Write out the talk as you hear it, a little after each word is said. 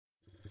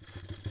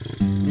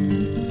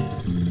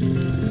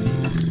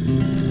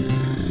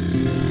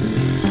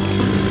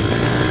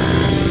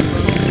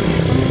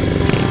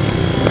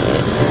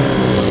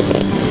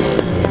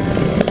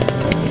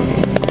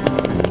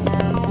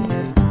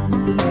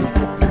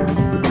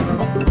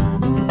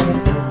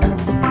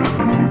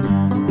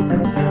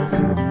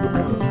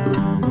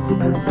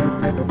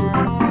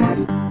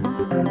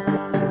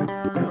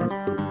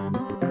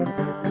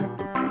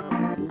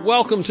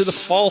welcome to the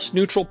False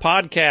Neutral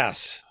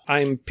Podcast.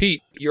 I'm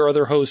Pete. Your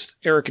other hosts,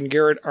 Eric and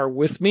Garrett, are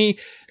with me.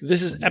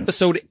 This is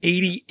episode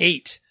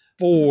 88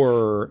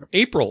 for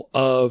April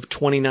of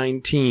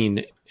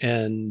 2019.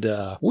 And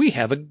we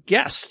have a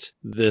guest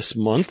this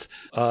month.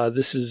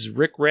 This is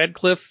Rick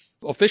Radcliffe,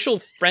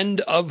 official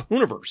friend of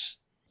Hooniverse.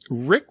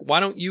 Rick, why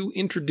don't you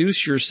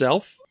introduce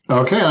yourself?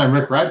 Okay, I'm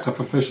Rick Radcliffe,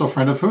 official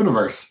friend of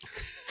Hooniverse.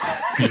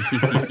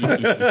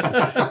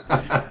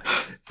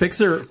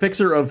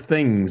 Fixer of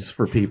things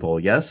for people,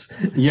 yes?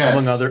 Yes.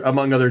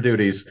 Among other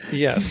duties.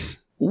 Yes.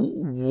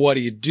 What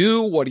do you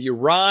do? What do you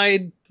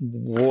ride?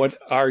 What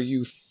are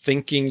you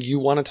thinking you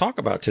want to talk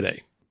about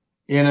today?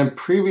 In a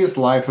previous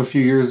life, a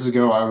few years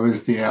ago, I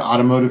was the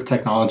automotive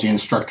technology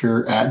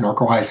instructor at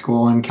Norco High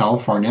School in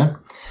California.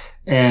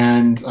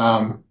 And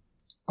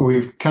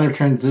we've kind of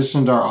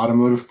transitioned our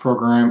automotive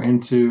program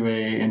into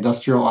a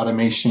industrial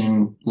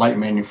automation light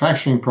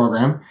manufacturing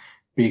program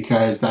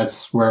because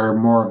that's where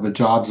more of the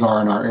jobs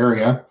are in our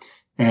area.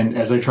 And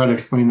as I try to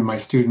explain to my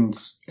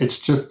students, it's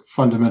just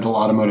fundamental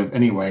automotive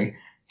anyway.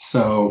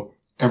 So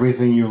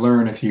everything you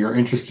learn, if you're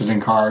interested in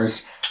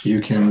cars,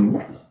 you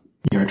can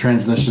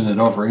transition it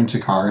over into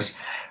cars.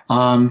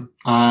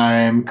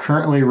 I'm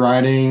currently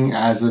riding,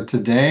 as of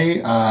today,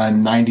 a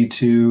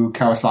 92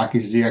 Kawasaki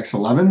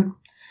ZX-11.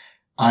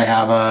 I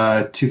have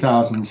a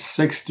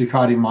 2006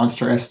 Ducati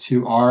Monster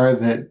S2R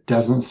that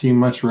doesn't see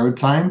much road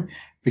time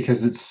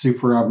because it's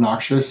super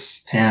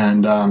obnoxious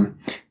and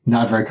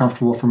not very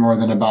comfortable for more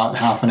than about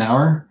half an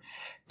hour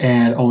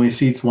and only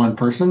seats one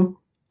person.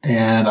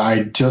 And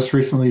I just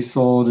recently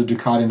sold a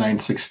Ducati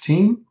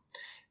 916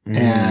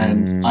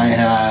 and I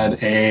had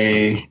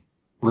a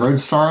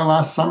Roadstar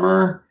last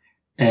summer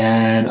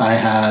and I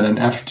had an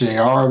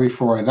FJR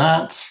before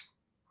that.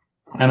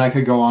 And I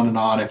could go on and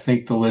on. I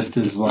think the list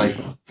is like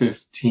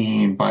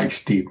 15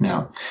 bikes deep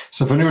now.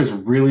 So if anyone's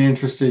really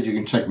interested, you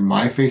can check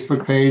my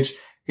Facebook page.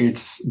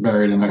 It's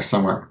buried in there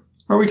somewhere.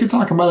 Or we could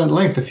talk about it at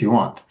length if you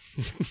want.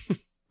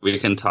 We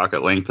can talk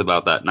at length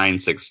about that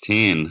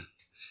 916.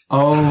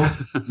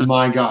 Oh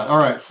my God. All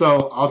right.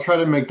 So I'll try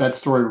to make that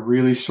story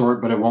really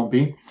short, but it won't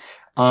be.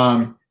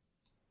 I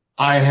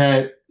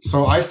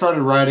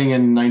started riding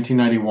in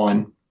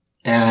 1991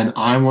 and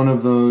I'm one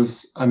of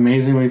those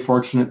amazingly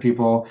fortunate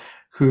people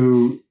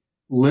who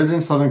lived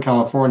in Southern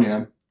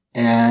California.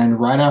 And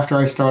right after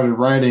I started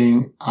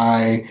riding,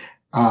 I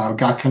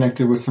got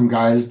connected with some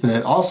guys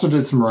that also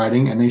did some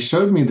riding, and they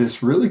showed me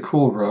this really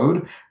cool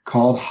road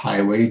called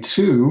Highway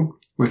 2,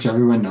 which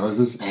everyone knows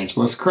is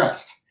Angeles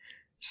Crest.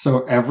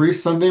 So every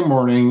Sunday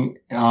morning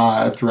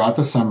throughout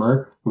the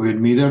summer, we would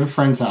meet at a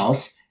friend's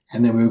house,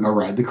 and then we would go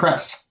ride the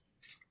crest.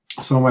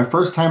 So my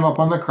first time up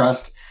on the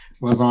crest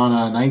was on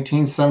a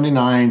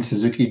 1979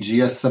 Suzuki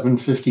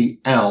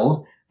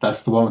GS750L.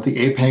 That's the one with the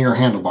ape hanger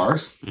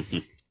handlebars.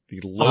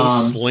 The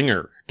low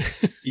slinger.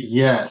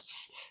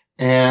 Yes.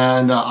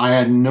 And I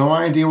had no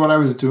idea what I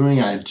was doing.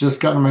 I had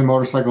just gotten my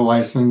motorcycle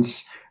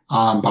license,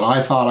 but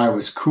I thought I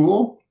was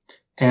cool.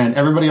 And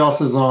everybody else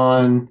is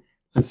on,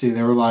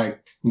 they were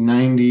like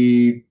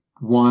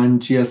 91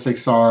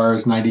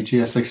 GSXRs, 90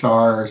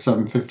 GSXR,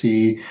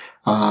 750,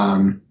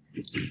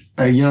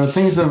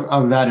 things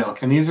of that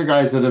ilk. And these are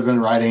guys that have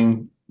been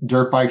riding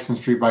dirt bikes and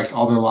street bikes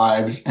all their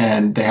lives,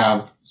 and they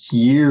have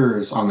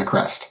years on the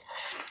crest.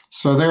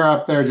 So they're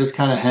up there just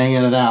kind of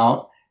hanging it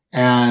out.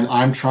 And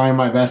I'm trying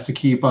my best to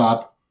keep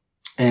up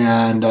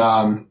and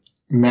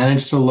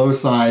managed to low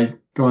side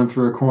going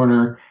through a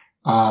corner.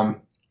 And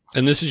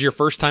this is your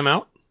first time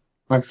out?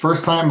 My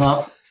first time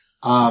up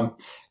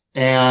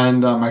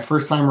and my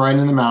first time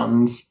riding in the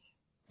mountains.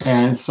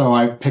 And so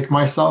I picked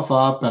myself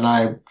up and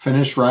I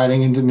finished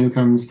riding into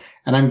Newcomb's.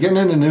 And I'm getting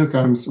into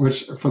Newcomb's,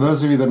 which for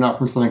those of you that are not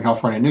from Southern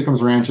California,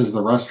 Newcomb's Ranch is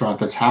the restaurant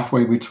that's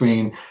halfway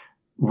between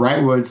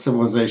Wrightwood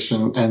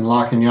civilization and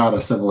La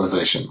Cañada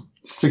civilization.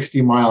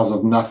 60 miles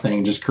of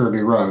nothing, just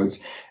curvy roads,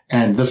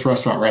 and this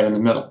restaurant right in the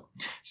middle.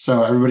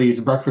 So everybody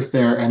eats breakfast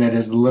there, and it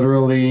is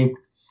literally,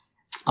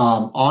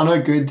 on a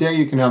good day,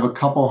 you can have a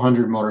couple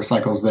hundred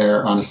motorcycles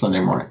there on a Sunday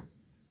morning.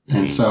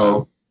 And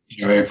so,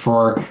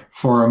 for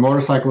a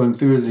motorcycle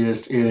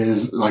enthusiast, it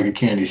is like a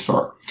candy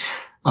store.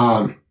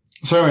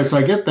 So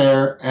I get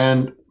there,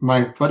 and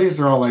my buddies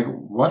are all like,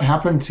 "What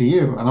happened to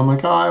you?" And I'm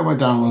like, "Oh, I went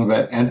down a little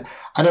bit." And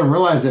I didn't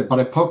realize it, but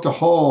I poked a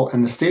hole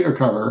in the stator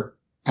cover,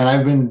 and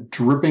I've been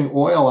dripping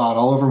oil out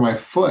all over my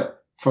foot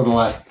for the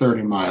last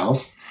 30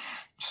 miles.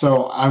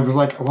 So I was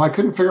like, well, I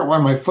couldn't figure out why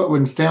my foot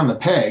wouldn't stay on the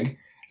peg.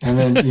 And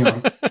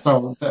then,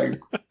 so a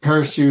pair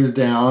of shoes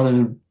down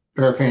and a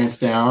pair of pants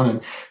down.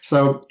 And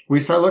so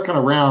we start looking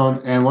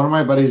around, and one of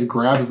my buddies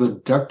grabs the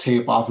duct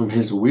tape off of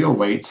his wheel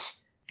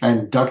weights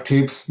and duct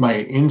tapes my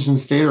engine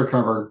stator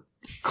cover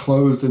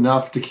closed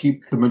enough to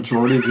keep the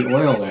majority of the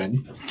oil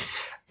in.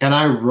 And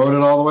I rode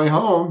it all the way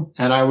home,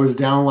 and I was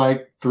down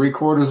like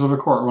 3/4 of a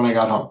quart when I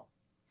got home.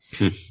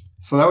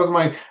 So that was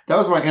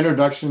my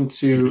introduction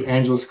to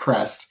Angeles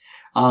Crest.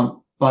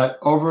 But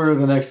over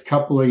the next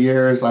couple of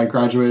years, I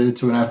graduated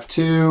to an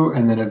F2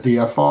 and then a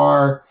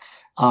VFR.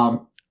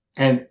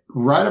 And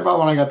right about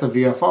when I got the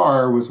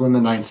VFR was when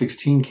the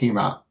 916 came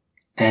out.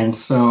 And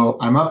so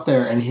I'm up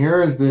there, and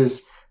here is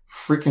this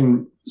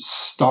freaking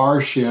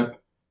Starship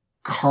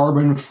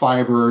carbon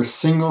fiber,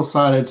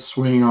 single-sided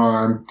swing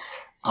arm,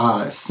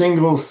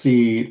 single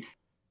seat.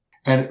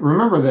 And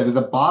remember that at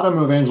the bottom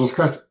of Angel's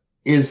Crest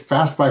is not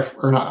Fast by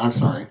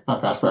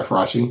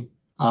Farashi.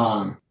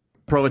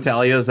 Pro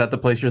Italia, is that the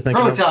place you're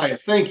thinking Pro of? Italia,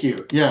 thank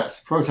you.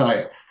 Yes, Pro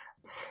Italia.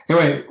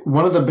 Anyway,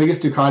 one of the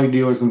biggest Ducati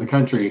dealers in the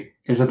country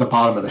is at the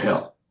bottom of the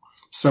hill.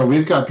 So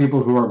we've got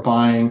people who are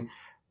buying,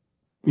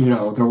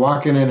 they're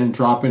walking in and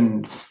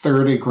dropping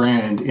 30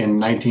 grand in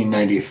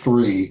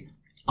 1993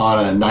 on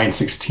a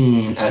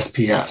 916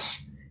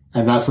 SPS.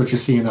 And that's what you're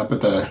seeing up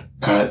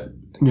at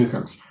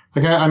Newcomb's.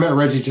 Like I met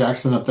Reggie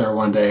Jackson up there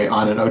one day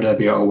on an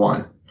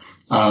OW01.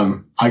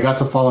 I got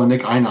to follow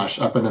Nick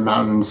Einosh up in the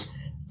mountains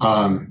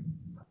on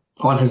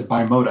his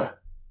Bimota.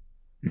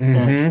 Mm-hmm.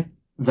 And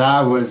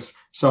that was,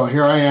 so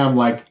here I am,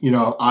 like,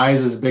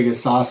 eyes as big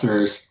as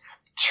saucers,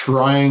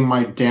 trying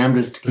my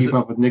damnedest to keep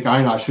up with Nick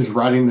Einosh, who's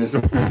riding this,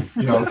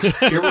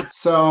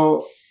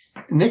 So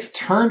Nick's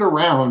turned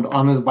around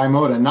on his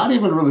Bimota, not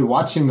even really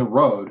watching the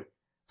road.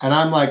 And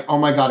I'm like, oh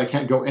my God, I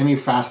can't go any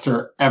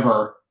faster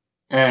ever.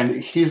 And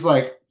he's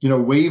like,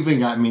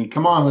 waving at me,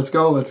 come on, let's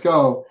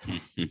go.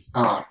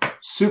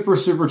 Super,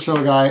 super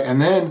chill guy.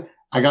 And then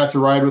I got to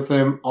ride with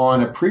him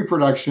on a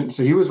pre-production.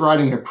 So he was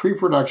riding a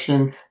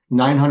pre-production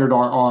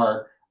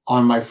 900RR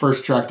on my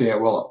first track day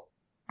at Willow.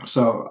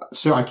 So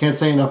I can't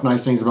say enough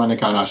nice things about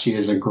Nick Einosh. He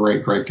is a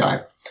great, great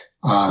guy.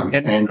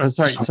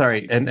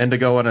 Sorry. And to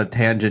go on a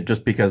tangent,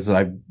 just because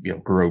I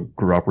grew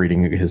up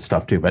reading his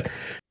stuff too. But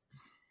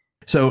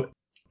so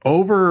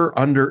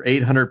under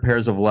 800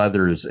 pairs of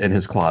leathers in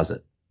his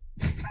closet.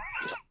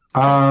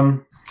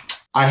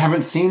 I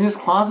haven't seen his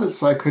closet,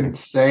 so I couldn't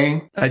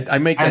say. I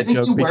make that joke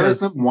because he wears because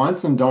them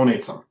once and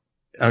donates them.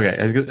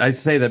 Okay, I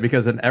say that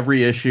because in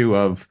every issue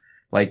of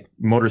like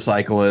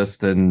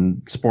Motorcyclist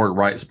and Sport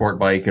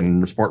Bike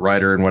and Sport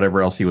Rider and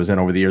whatever else he was in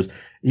over the years,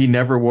 he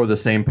never wore the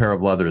same pair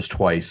of leathers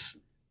twice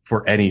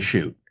for any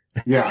shoot.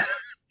 Yeah.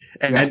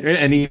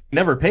 and he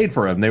never paid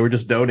for them. They were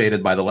just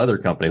donated by the leather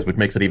companies, which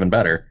makes it even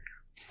better.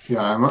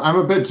 Yeah, I'm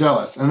a bit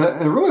jealous. And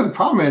really the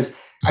problem is,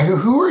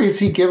 who is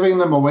he giving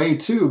them away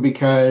to?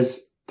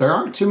 Because there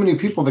aren't too many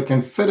people that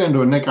can fit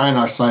into a Nick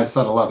Einosh size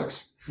set of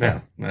leathers. Yeah.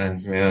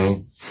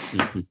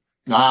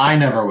 I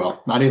never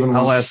will. Not even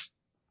I'll once. ask.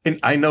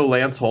 I know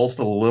Lance Holst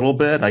a little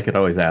bit. I could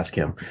always ask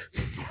him.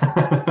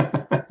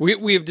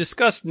 We have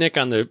discussed Nick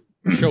on the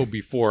show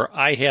before.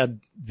 I had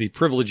the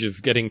privilege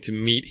of getting to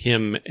meet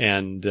him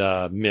and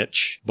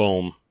Mitch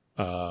Bohm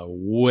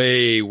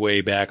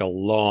way back a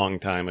long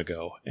time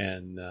ago.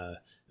 And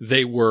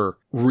they were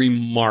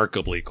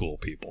remarkably cool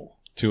people.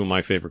 Two of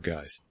my favorite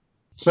guys.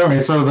 So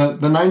the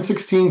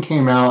 916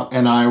 came out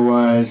and I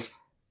was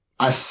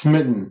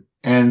smitten.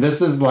 And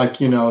this is like,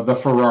 the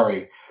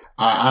Ferrari.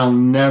 I'll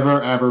never,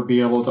 ever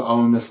be able to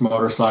own this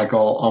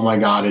motorcycle. Oh my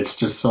God, it's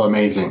just so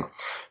amazing.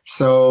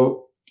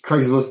 So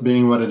Craigslist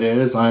being what it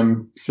is,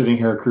 I'm sitting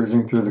here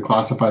cruising through the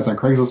classifieds on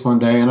Craigslist one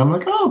day and I'm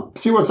like, oh,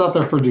 see what's out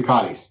there for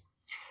Ducatis.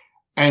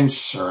 And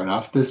sure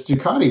enough, this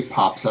Ducati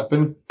pops up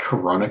in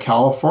Corona,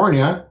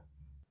 California,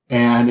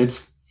 and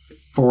it's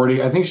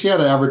 40. I think she had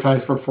it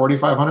advertised for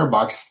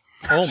 $4,500.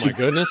 Oh my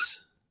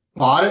goodness.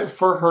 Bought it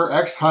for her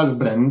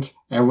ex-husband,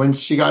 and when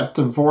she got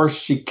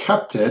divorced, she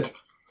kept it.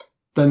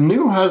 The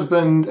new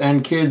husband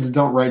and kids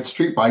don't ride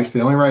street bikes. They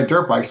only ride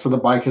dirt bikes. So the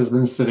bike has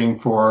been sitting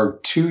for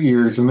 2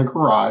 years in the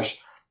garage,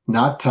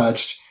 not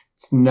touched.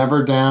 It's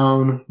never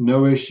down,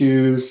 no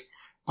issues.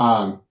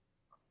 So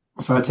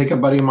I take a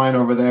buddy of mine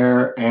over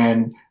there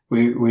and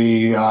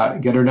we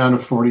get her down to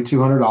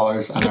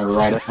 $4,200 and I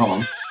ride it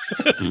home.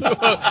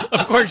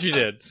 Of course you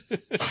did.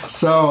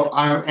 So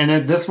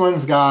this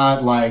one's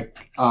got like,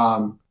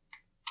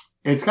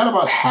 it's got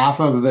about half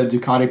of the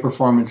Ducati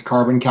Performance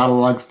carbon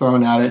catalog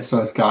thrown at it. So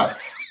it's got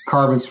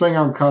carbon swing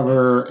arm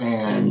cover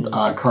and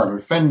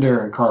carbon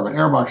fender and carbon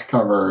airbox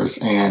covers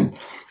and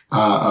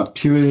a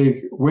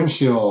Puig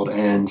windshield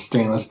and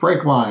stainless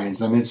brake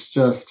lines. And it's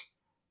just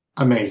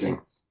amazing.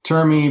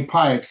 Termi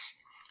pipes.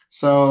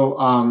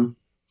 So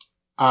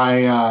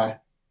I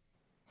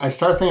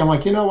start thinking, I'm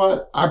like, you know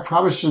what? I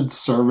probably should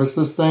service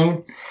this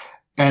thing.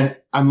 And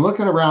I'm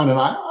looking around and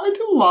I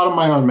do a lot of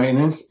my own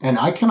maintenance and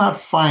I cannot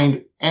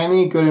find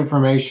any good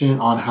information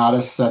on how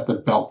to set the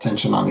belt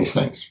tension on these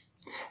things.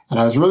 And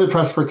I was really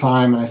pressed for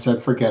time and I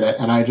said, forget it.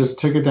 And I just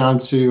took it down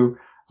to,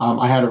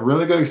 I had a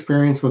really good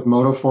experience with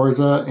Moto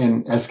Forza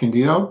in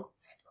Escondido.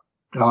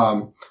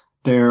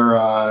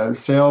 Their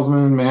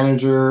salesman,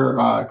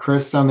 manager,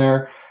 Chris down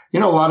there, a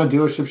lot of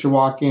dealerships you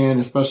walk in,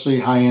 especially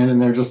high end,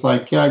 and they're just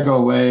like, yeah, go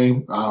away.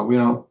 We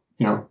don't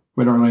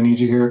really need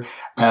you here.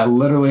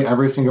 Literally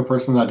every single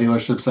person in that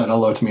dealership said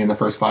hello to me in the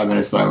first 5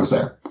 minutes that I was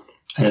there.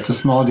 And it's a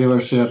small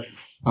dealership.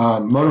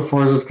 Moto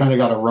Forza's kind of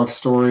got a rough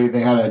story.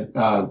 They had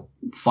a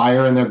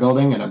fire in their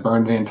building and it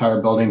burned the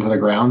entire building to the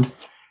ground.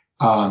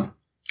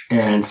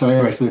 And so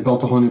anyway, so they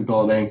built a whole new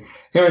building.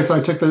 Anyway, so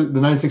I took the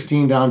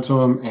 916 down to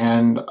them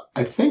and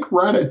I think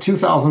right at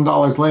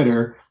 $2,000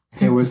 later,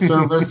 it was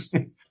serviced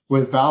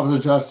with valves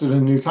adjusted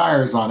and new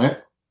tires on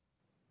it.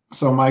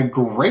 So my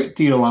great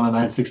deal on a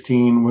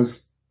 916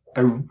 was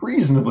a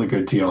reasonably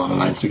good deal on a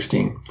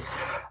 916.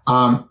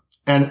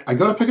 And I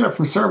go to pick it up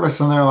from service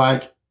and they're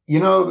like,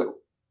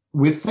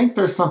 we think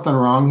there's something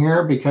wrong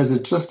here because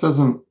it just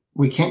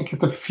we can't get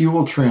the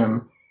fuel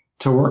trim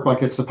to work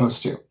like it's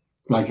supposed to.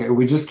 Like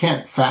we just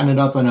can't fatten it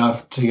up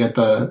enough to get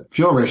the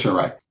fuel ratio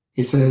right.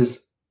 He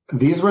says,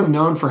 these were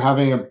known for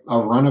having a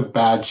run of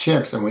bad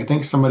chips, and we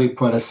think somebody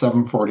put a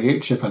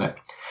 748 chip in it.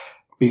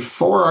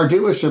 Before our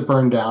dealership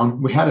burned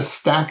down, we had a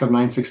stack of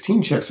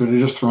 916 chips. We'd have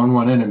just thrown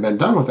one in and been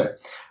done with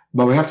it.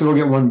 But we have to go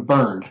get one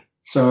burned.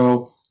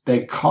 So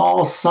they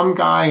call some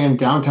guy in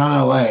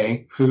downtown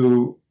LA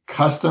who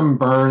custom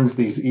burns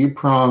these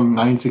EEPROM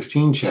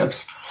 916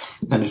 chips,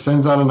 and he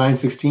sends out a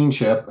 916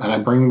 chip, and I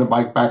bring the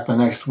bike back the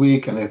next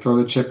week, and they throw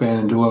the chip in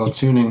and do a little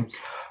tuning.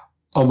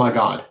 Oh my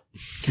God.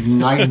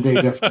 Night and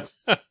day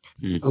difference.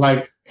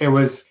 Like it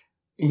was,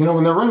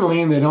 when they're running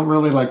lean, they don't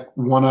really they don't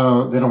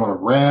want to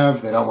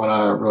rev. They don't want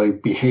to really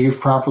behave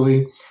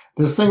properly.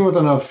 This thing with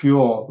enough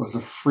fuel was a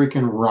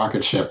freaking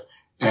rocket ship.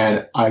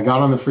 And I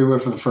got on the freeway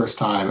for the first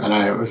time and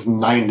it was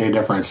night and day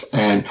difference.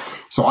 And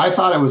so I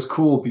thought it was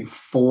cool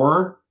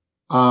before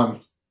I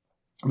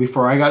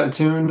got it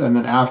tuned. And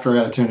then after I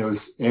got it tuned,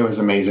 it was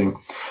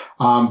amazing.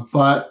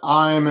 But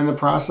I'm in the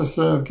process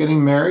of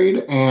getting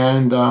married,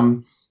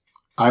 and,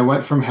 I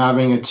went from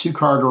having a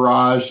 2-car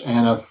garage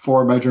and a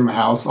 4-bedroom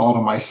house all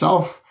to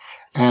myself,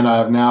 and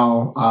I've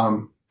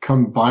now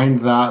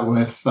combined that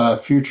with a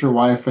future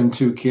wife and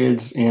 2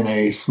 kids in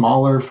a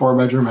smaller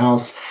 4-bedroom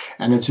house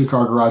and a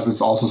 2-car garage that's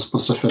also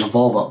supposed to fit a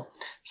Volvo.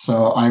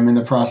 So I'm in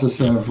the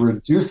process of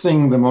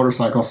reducing the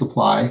motorcycle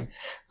supply.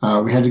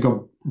 We had to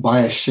go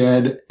buy a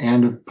shed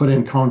and put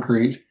in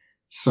concrete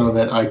so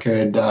that I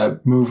could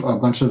move a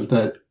bunch of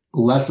the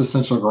less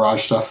essential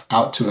garage stuff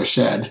out to a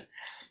shed.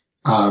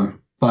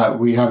 But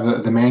we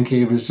have the man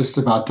cave is just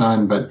about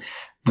done, but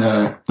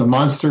the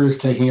monster is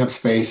taking up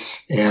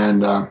space,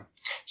 and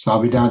so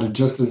I'll be down to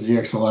just the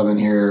ZX11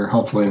 here,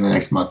 hopefully in the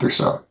next month or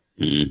so.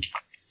 It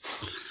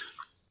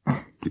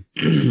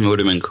would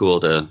have been cool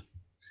to,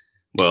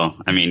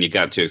 you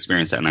got to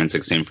experience that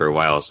 916 for a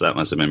while, so that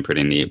must have been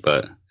pretty neat,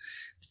 but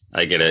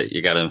I get it.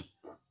 You got to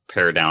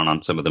pare down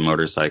on some of the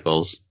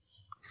motorcycles.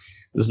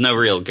 There's no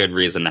real good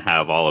reason to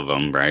have all of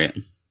them, right?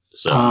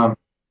 So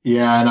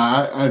yeah, and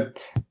I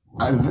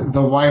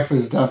the wife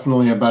is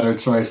definitely a better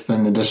choice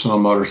than additional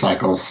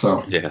motorcycles.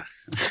 So yeah,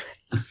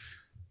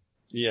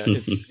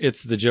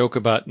 it's the joke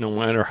about no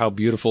matter how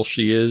beautiful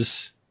she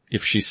is,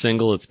 if she's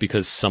single, it's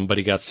because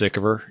somebody got sick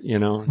of her.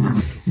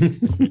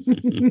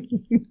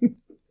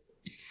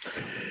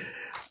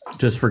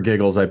 Just for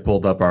giggles, I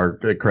pulled up our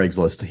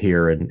Craigslist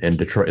here in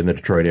Detroit, in the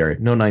Detroit area.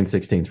 No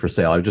 916s for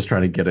sale. I was just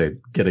trying to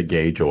get a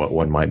gauge of what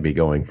one might be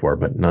going for,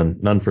 but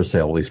none for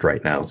sale, at least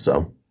right now.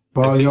 So,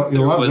 well,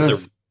 you'll love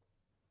this.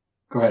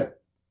 Go ahead.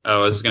 I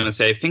was going to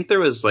say, I think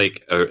there was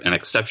an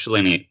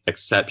exceptionally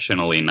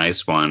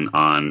nice one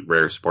on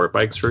Rare Sport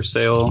Bikes for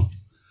sale.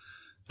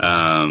 But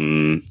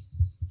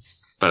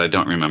I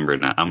don't remember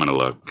now. I'm going to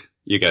look.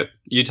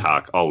 You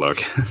talk. I'll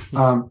look.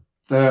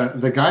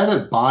 The guy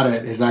that bought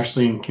it is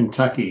actually in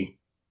Kentucky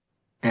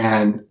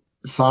and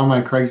saw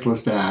my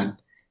Craigslist ad,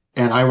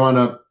 and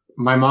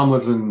my mom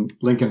lives in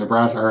Lincoln,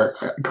 Nebraska, or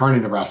Kearney,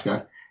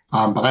 Nebraska.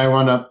 But I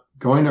wound up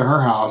going to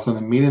her house and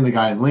then meeting the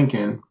guy in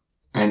Lincoln.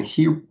 And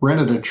he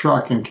rented a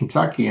truck in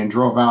Kentucky and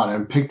drove out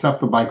and picked up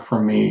the bike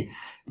from me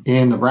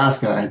in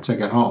Nebraska and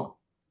took it home.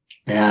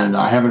 And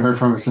I haven't heard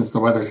from him since the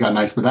weather's got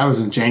nice, but that was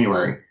in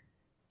January.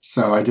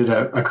 So I did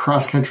a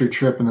cross-country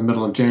trip in the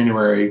middle of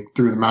January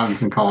through the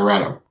mountains in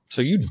Colorado.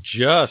 So you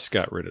just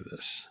got rid of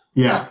this.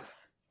 Yeah.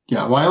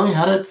 Yeah. Well, I only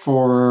had it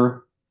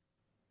for,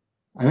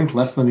 I think,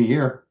 less than a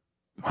year.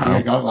 Wow.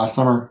 I got it last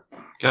summer.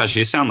 Gosh,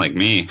 you sound like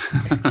me.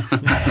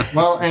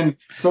 Well, and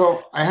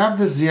so I have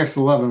this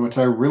ZX11, which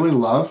I really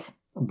love.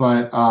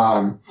 But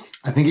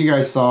I think you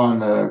guys saw on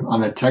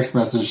the text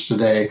message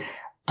today,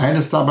 I had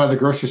to stop by the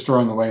grocery store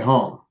on the way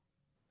home.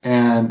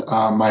 And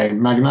my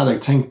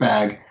magnetic tank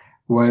bag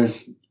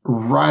was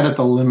right at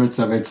the limits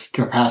of its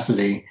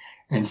capacity.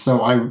 And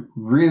so I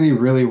really,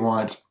 really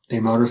want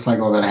a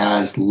motorcycle that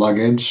has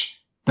luggage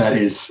that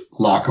is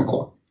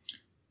lockable.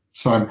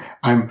 So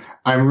I'm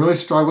really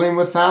struggling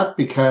with that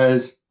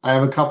because I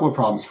have a couple of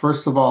problems.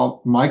 First of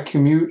all, my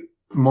commute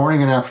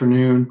morning and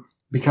afternoon,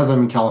 because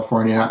I'm in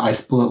California, I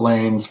split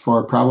lanes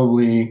for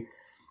probably,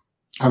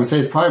 I would say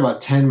it's probably about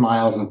 10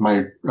 miles of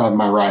my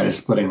ride is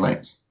splitting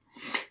lanes.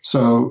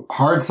 So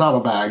hard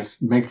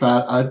saddlebags make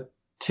that a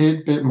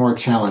tidbit more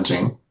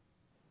challenging.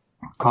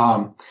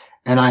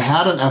 And I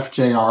had an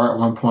FJR at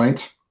one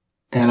point,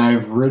 and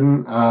I've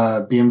ridden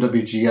a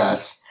BMW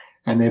GS,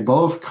 and they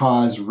both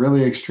cause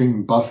really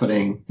extreme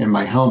buffeting in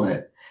my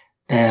helmet.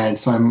 And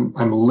so I'm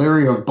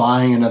leery of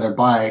buying another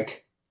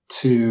bike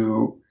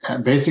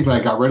basically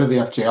I got rid of the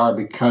FJR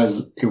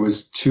because it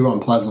was too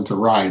unpleasant to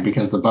ride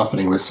because the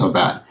buffeting was so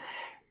bad.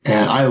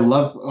 And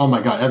oh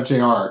my God,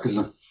 FJR is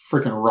a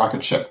freaking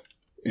rocket ship.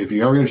 If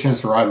you ever get a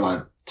chance to ride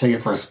one, take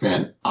it for a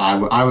spin.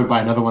 I would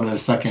buy another one in a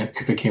second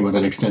if it came with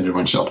an extended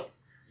windshield.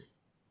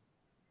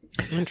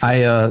 I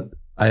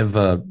have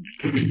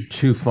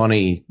three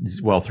funny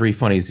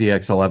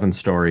ZX11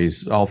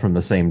 stories, all from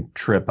the same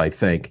trip, I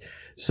think.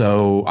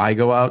 So I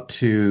go out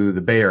to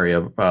the Bay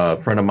Area.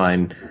 A friend of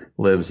mine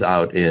lives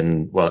out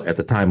at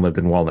the time lived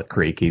in Walnut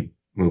Creek. He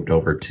moved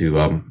over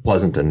to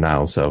Pleasanton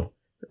now.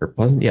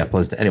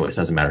 Pleasanton. Anyways,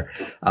 doesn't matter.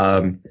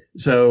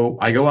 So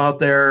I go out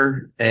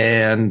there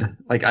and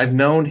like I've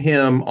known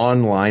him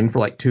online for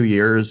like 2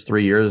 years,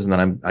 3 years, and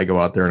then I go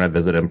out there and I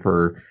visit him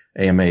for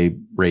AMA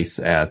race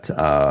at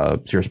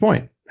Sears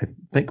Point. I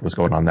think was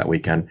going on that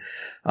weekend.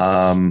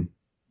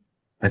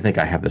 I think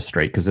I have this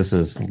straight because this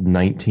is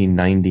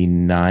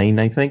 1999,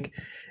 I think.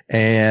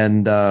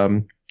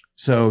 And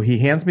so he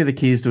hands me the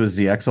keys to his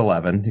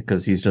ZX11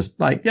 because he's just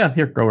like, yeah,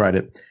 here, go ride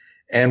it.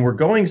 And we're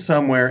going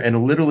somewhere,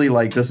 and literally,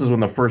 like, this is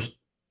when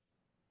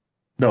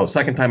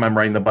second time I'm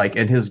riding the bike,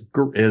 and his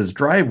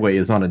driveway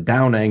is on a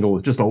down angle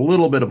with just a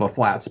little bit of a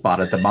flat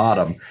spot at the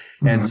bottom.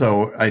 Mm-hmm. And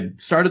so I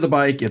started the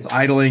bike, it's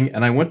idling,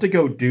 and I went to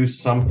go do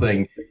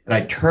something, and I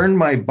turned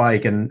my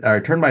back, and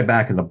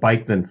the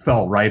bike then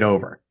fell right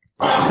over.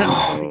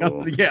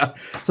 Oh. Yeah.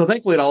 So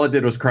thankfully, all it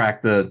did was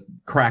crack the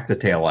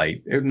tail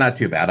light. Not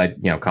too bad.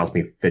 It cost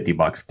me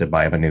 $50 to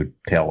buy a new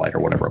tail light or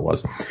whatever it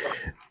was.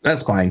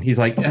 That's fine. He's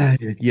like,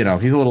 he's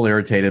a little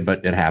irritated,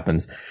 but it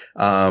happens.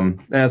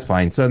 That's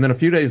fine. So then a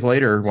few days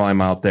later, while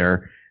I'm out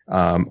there,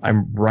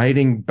 I'm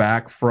riding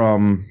back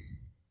from.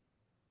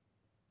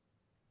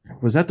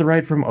 Was that the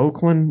ride from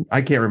Oakland?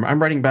 I can't remember.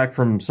 I'm riding back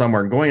from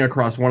somewhere, going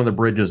across one of the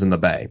bridges in the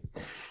bay.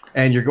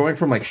 And you're going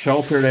from like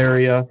sheltered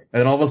area, and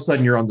then all of a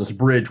sudden you're on this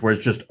bridge where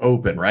it's just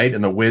open, right?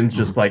 And the wind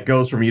just like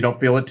goes from you don't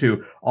feel it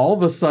to all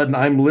of a sudden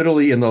I'm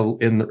literally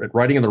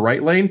riding in the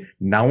right lane.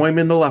 Now I'm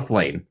in the left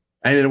lane.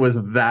 And it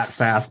was that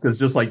fast because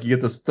just like you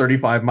get this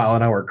 35 mile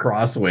an hour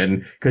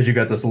crosswind because you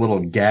got this little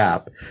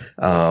gap.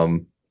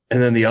 And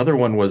then the other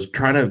one was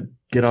trying to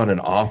get on an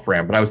off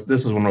ramp. But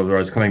this is when I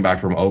was coming back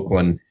from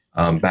Oakland,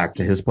 back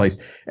to his place.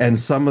 And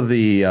some of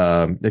the,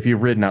 if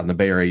you've ridden out in the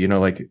Bay Area,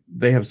 like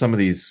they have some of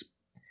these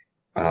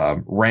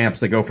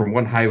ramps that go from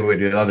one highway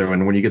to the other.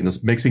 And when you get in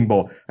this mixing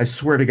bowl, I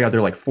swear to God,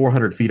 they're like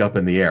 400 feet up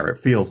in the air. It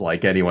feels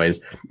like anyways.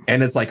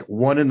 And it's like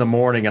 1 a.m.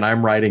 and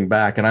I'm riding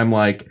back and I'm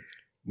like,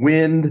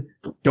 wind,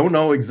 don't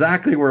know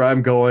exactly where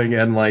I'm going.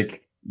 And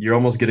like, you're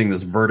almost getting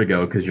this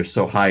vertigo because you're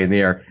so high in the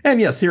air.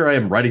 And yes, here I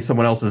am riding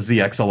someone else's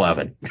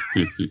ZX11.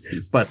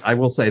 But I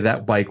will say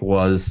that bike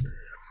was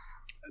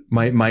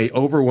my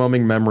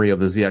overwhelming memory of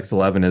the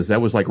ZX11 is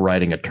that was like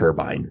riding a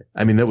turbine.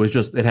 I mean,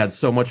 it had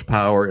so much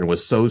power. It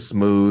was so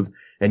smooth.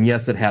 And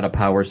yes, it had a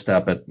power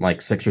step at like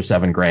 $6,000 or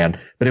 $7,000,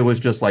 but it was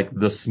just like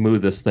the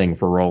smoothest thing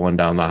for rolling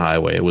down the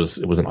highway. It was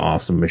an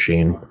awesome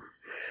machine.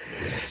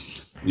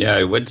 Yeah,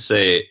 I would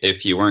say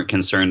if you weren't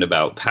concerned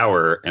about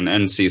power, an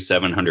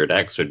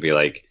NC700X would be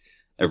like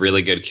a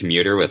really good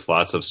commuter with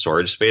lots of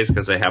storage space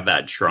because they have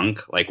that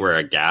trunk like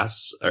where the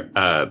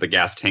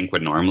gas tank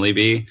would normally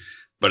be.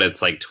 But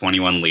it's like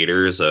 21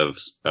 liters of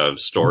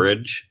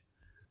storage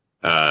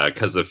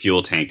because the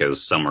fuel tank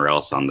is somewhere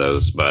else on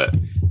those. But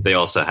they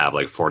also have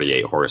like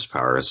 48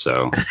 horsepower,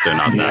 so they're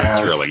not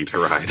that thrilling to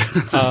ride.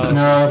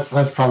 No,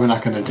 that's probably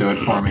not going to do it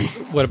for me.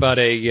 What about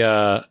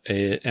an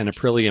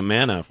Aprilia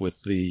Mana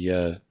with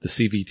the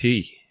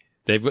CVT?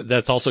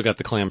 That's also got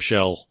the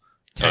clamshell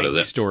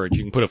tank storage.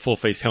 You can put a full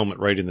face helmet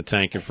right in the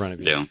tank in front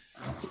of you. Yeah.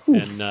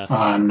 And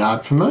I'm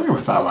not familiar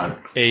with that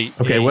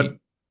one.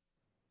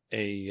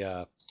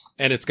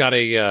 And it's got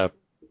a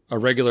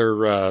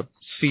regular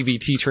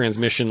CVT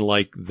transmission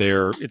like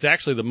it's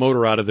actually the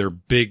motor out of their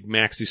big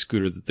maxi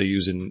scooter that they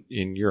use in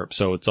Europe.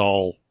 So it's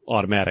all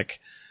automatic.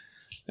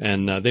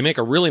 And they make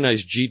a really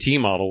nice GT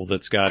model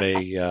that's got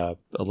a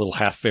little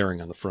half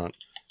fairing on the front.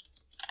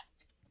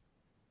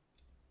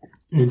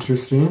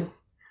 Interesting.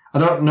 I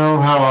don't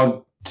know how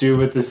I'll do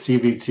with the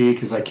CVT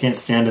because I can't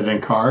stand it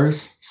in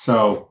cars.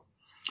 So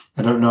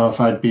I don't know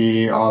if I'd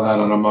be all that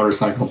on a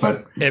motorcycle,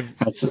 but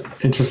that's an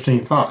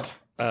interesting thought.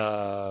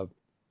 Have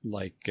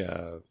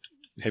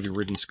you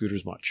ridden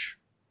scooters much?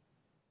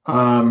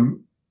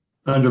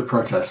 Under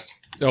protest.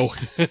 Oh,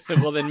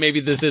 well then maybe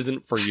this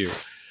isn't for you.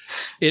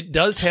 It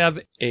does have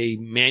a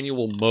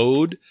manual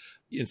mode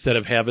instead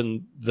of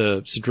having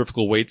the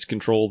centrifugal weights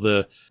control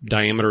the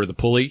diameter of the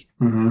pulley.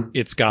 Mm-hmm.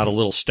 It's got a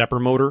little stepper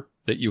motor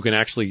that you can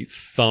actually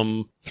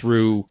thumb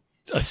through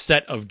a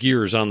set of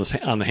gears on the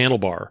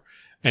handlebar,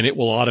 and it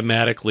will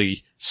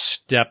automatically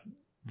step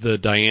the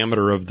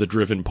diameter of the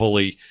driven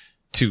pulley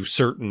to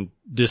certain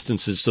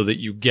distances so that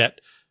you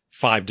get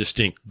 5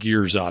 distinct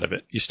gears out of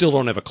it. You still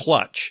don't have a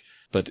clutch,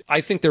 but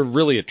I think they're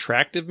really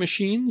attractive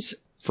machines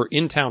for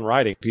in-town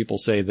riding. People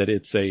say that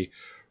it's a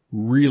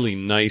really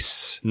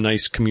nice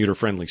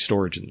commuter-friendly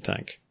storage in the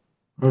tank.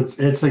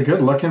 It's a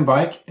good-looking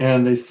bike,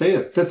 and they say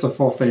it fits a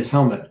full-face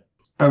helmet.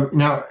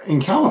 Now,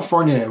 in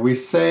California, we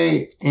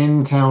say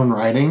in-town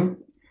riding,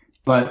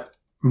 but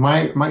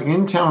my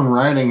in-town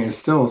riding is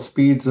still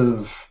speeds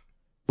of,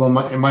 well,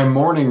 my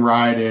morning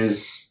ride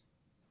is,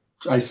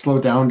 I slow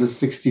down to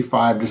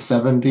 65 to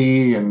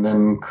 70 and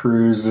then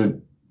cruise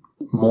it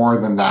more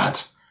than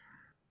that.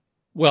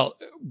 Well,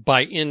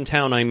 by in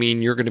town, I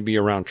mean you're going to be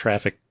around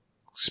traffic,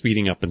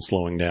 speeding up and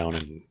slowing down.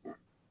 And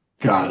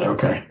Got it.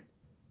 Okay.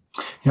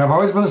 Yeah, I've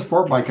always been a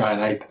sport bike guy,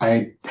 and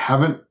I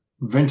haven't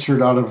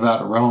ventured out of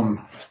that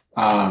realm.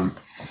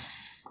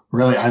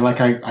 Really,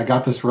 I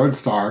got this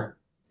Roadstar.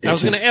 I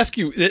was going to ask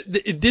you,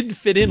 it didn't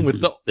fit in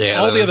with all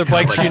the other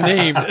bikes you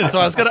named, and so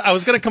I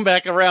was going to come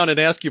back around and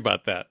ask you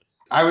about that.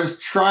 I was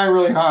trying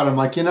really hard. I'm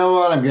like, you know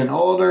what? I'm getting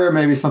older.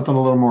 Maybe something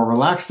a little more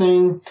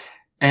relaxing.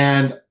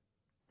 And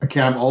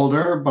okay, I'm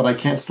older, but I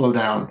can't slow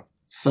down.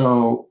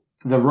 So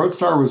the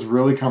Roadstar was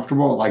really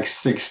comfortable at like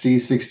 60,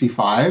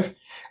 65.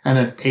 And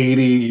at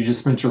 80, you just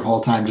spent your whole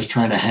time just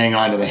trying to hang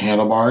on to the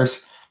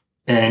handlebars.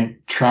 And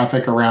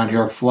traffic around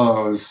here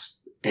flows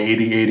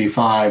 80,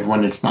 85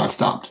 when it's not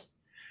stopped.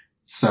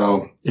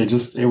 So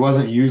it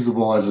wasn't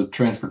usable as a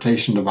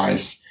transportation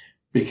device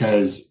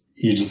because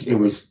it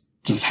was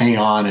just hang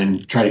on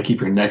and try to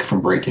keep your neck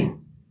from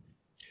breaking.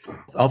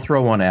 I'll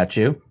throw one at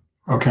you.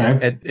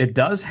 Okay. It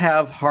does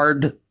have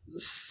hard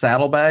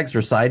saddlebags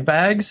or side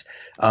bags,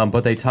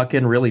 but they tuck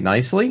in really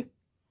nicely.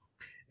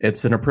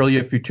 It's an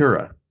Aprilia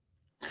Futura.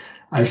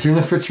 I've seen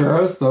the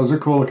Futuras. Those are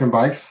cool looking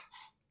bikes.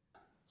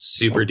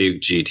 Super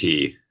Duke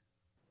GT.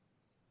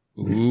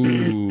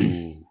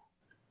 Ooh.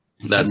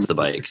 That's the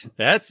bike.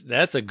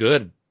 That's a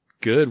good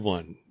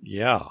one.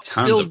 Yeah.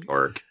 Tons of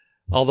torque.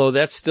 Although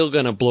that's still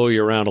going to blow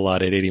you around a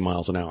lot at 80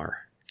 miles an hour.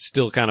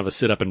 Still kind of a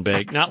sit up and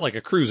bake. Not like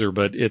a cruiser,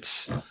 but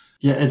it's...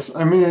 Yeah, a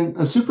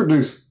Super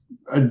Duke's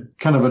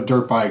kind of a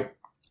dirt bike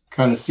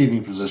kind of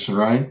seating position,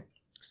 right?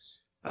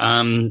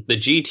 The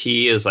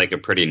GT is like a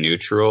pretty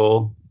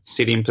neutral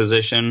seating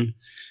position.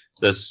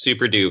 The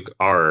Super Duke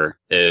R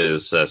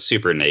is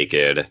super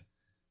naked.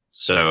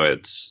 So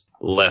it's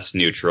less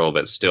neutral,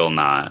 but still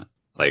not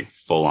like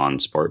full on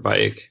sport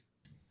bike.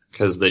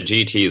 Because the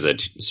GT is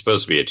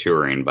supposed to be a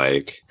touring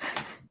bike.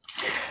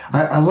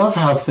 I love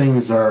how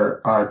things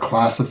are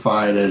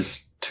classified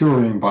as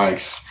touring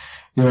bikes.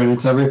 You know, and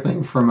it's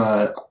everything from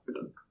a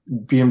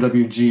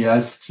BMW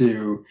GS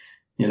to,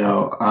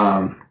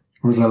 what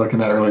was I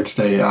looking at earlier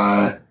today?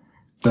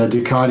 The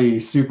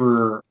Ducati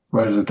Super,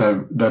 what is it?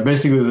 The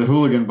basically the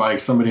hooligan bike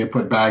somebody had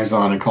put bags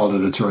on and called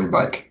it a touring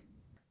bike.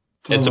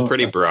 It's a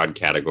pretty broad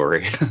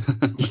category.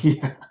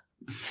 Yeah.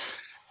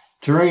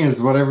 Touring is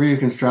whatever you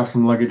can strap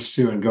some luggage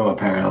to and go,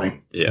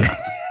 apparently. Yeah,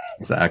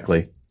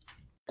 exactly.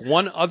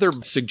 One other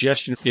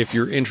suggestion, if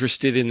you're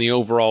interested in the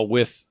overall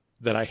width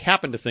that I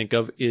happen to think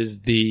of,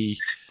 is the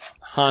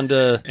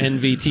Honda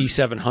NVT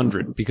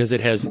 700, because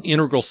it has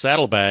integral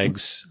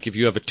saddlebags. If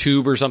you have a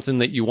tube or something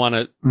that you want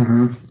to,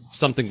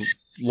 something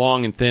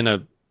long and thin,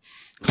 a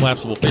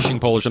collapsible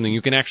fishing pole or something,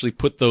 you can actually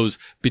put those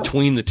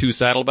between the two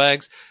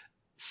saddlebags.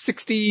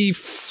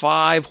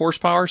 65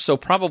 horsepower, so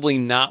probably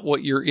not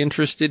what you're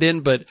interested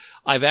in, but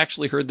I've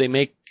actually heard the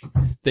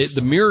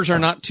mirrors are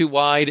not too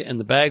wide and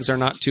the bags are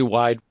not too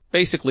wide.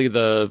 Basically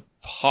the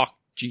Hawk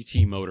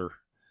GT motor.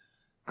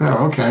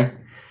 Oh, okay.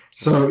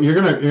 So you're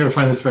gonna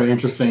find this very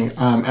interesting.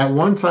 At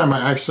one time,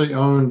 I actually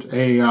owned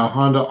a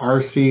Honda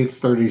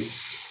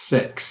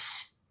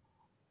RC36,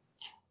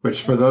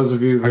 which for those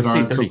of you that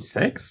aren't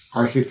RC36,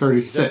 RC36,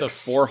 is that the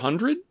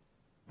 400?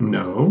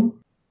 No,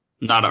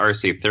 not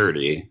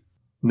RC30.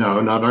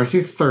 No, not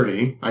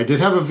RC30. I did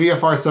have a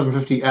VFR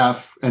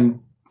 750F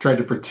and tried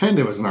to pretend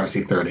it was an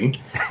RC30.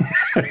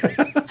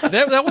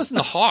 That wasn't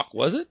the Hawk,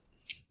 was it?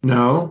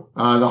 No,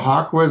 the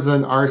Hawk was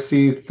an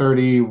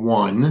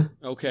RC31.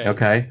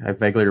 Okay, I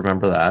vaguely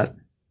remember that.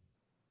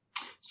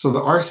 So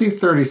the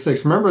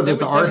RC36. Remember that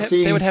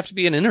they would have to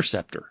be an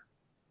Interceptor.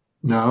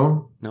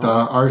 No, the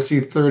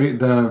RC30.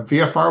 The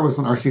VFR was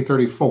an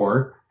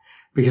RC34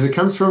 because it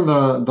comes from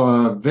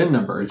the VIN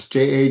number. It's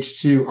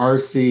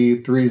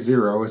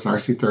JH2RC30 is an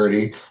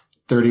RC30.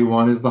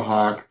 31 is the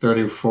Hawk.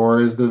 34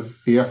 is the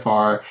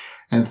VFR,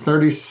 and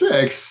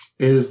 36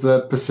 is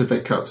the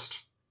Pacific Coast.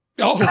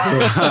 Oh.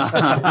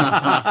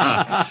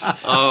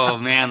 Oh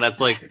man,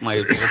 that's like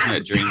my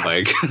dream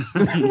bike.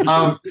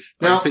 Now,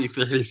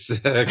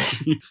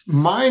 RC36.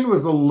 Mine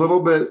was a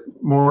little bit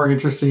more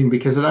interesting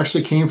because it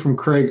actually came from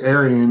Craig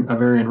Arian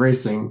of Arian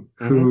Racing,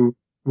 who,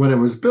 when it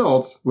was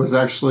built, was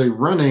actually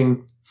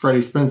running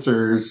Freddie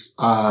Spencer's,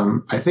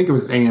 I think it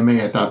was AMA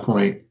at that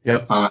point,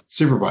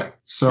 Superbike.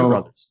 So, Two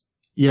Brothers.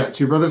 Yeah,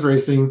 Two Brothers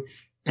Racing.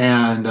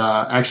 And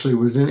actually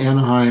was in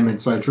Anaheim.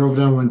 And so I drove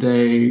down one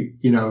day,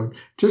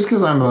 just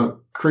because I'm a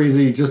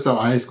crazy, just a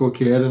high school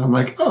kid. And I'm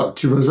like, oh,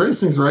 Two Brothers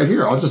Racing's right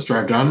here. I'll just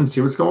drive down and see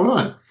what's going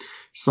on.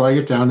 So I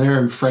get down there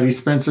and Freddie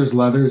Spencer's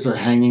leathers are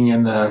hanging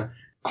in the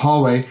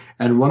hallway.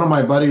 And one of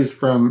my buddies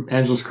from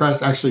Angeles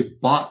Crest actually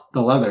bought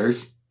the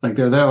leathers. Like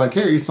they're there like,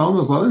 hey, are you selling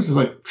those leathers? He's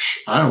like,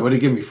 I don't know. What do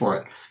you give me for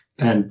it?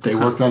 And they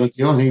worked out a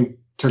deal and he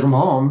took them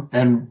home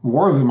and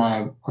wore them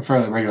on a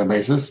fairly regular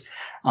basis.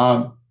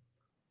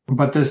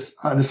 But this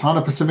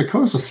Honda Pacific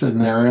Coast was sitting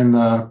there in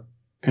the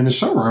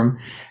showroom,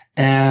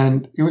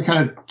 and we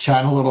kind of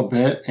chatting a little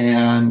bit.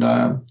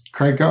 And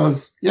Craig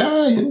goes,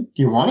 "Yeah,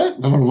 you want it?"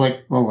 And I was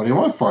like, "Well, what do you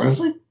want for it?" It's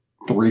like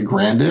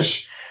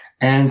 $3,000-ish.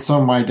 And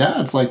so my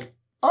dad's like,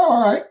 "Oh,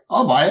 all right,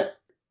 I'll buy it."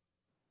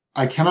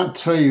 I cannot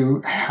tell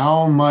you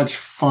how much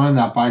fun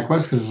that bike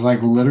was because it's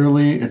like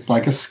literally, it's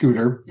like a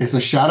scooter. It's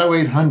a Shadow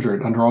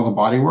 800 under all the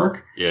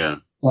bodywork. Yeah.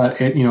 But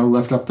it,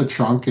 lift up the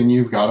trunk and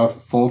you've got a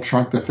full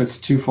trunk that fits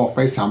 2 full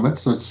face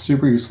helmets. So it's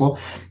super useful.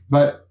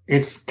 But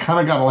it's kind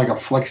of got like a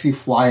flexi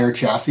flyer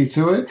chassis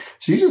to it.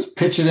 So you just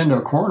pitch it into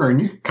a corner and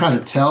you can kind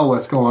of tell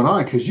what's going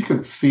on because you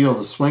can feel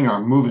the swing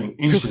arm moving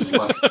inches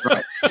left and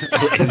right.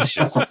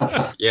 Inches.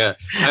 Yeah.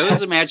 I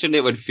always imagined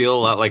it would feel a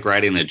lot like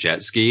riding a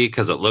jet ski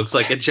because it looks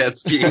like a jet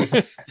ski.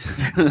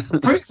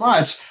 Pretty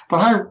much.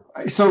 But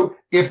so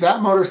if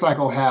that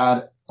motorcycle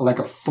had like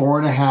a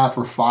 4.5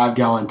 or 5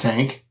 gallon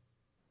tank,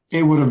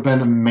 it would have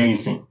been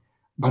amazing.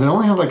 But it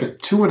only had like a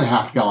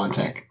 2.5 gallon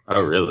tank.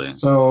 Oh, really?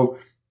 So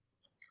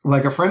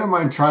like a friend of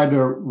mine tried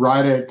to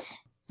ride it.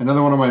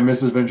 Another one of my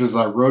misadventures,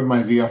 I rode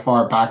my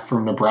VFR back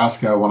from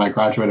Nebraska when I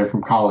graduated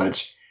from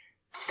college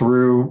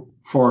through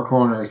Four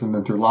Corners and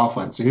then through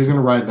Laughlin. So he was going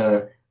to ride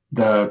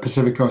the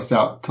Pacific Coast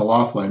out to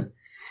Laughlin.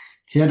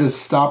 He had to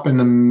stop in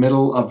the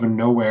middle of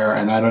nowhere,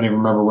 and I don't even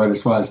remember where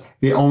this was.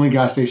 The only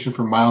gas station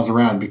for miles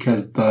around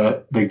because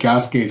the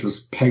gas gauge was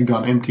pegged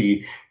on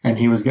empty, and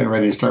he was getting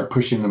ready to start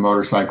pushing the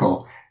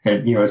motorcycle.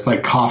 And, it's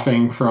like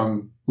coughing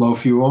from low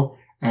fuel.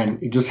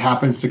 And it just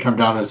happens to come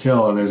down this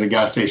hill and there's a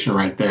gas station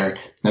right there.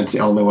 That's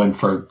the only one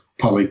for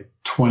probably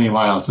 20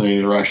 miles in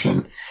any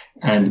direction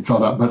and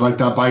filled up. But like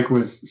that bike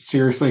was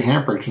seriously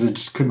hampered because it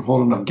just couldn't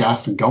hold enough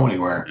gas to go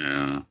anywhere.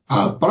 Yeah.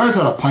 But ours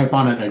had a pipe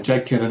on it and a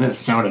jet kit and it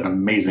sounded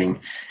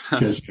amazing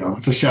because,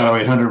 it's a Shadow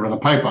 800 with a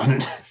pipe on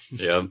it.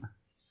 Yeah.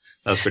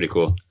 That's pretty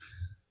cool.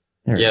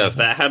 Yeah. If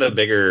that had a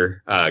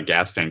bigger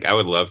gas tank, I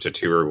would love to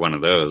tour one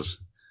of those.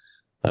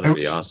 That would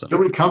be awesome.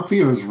 Really comfy.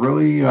 It was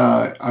really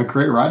a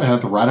great ride. It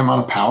had the right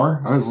amount of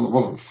power. It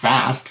wasn't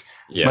fast,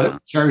 but it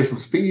carried some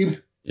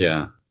speed.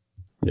 Yeah.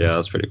 Yeah,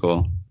 that's pretty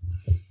cool.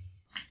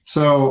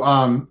 So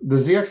the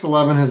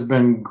ZX11 has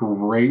been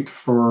great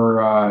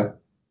for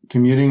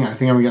commuting. I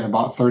think I'm getting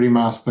about 30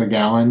 miles per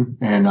gallon,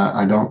 and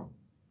I don't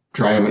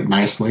drive it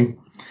nicely.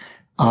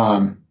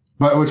 But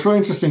what's really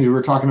interesting, you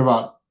were talking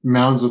about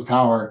mounds of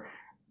power.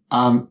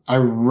 I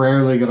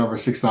rarely get over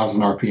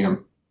 6,000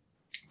 RPM.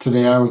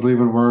 Today I was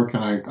leaving work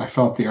and I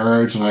felt the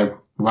urge and I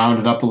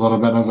rounded up a little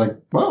bit and I was like,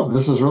 well,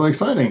 this is really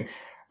exciting.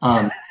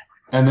 And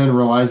then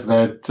realized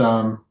that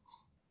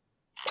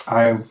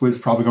I was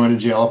probably going to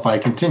jail if I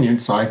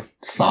continued. So I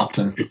stopped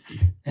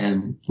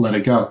and let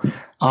it go.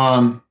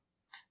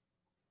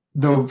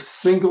 The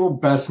single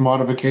best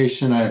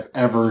modification I've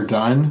ever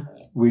done,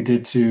 we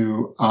did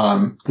to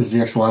the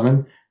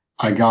ZX11.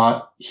 I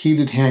got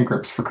heated hand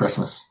grips for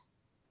Christmas.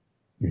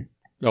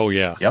 Oh,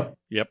 yeah. Yep.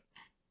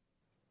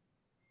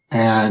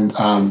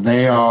 And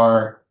they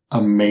are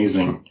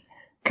amazing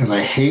because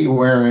I hate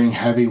wearing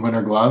heavy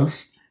winter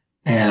gloves.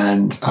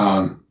 And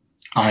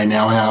I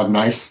now have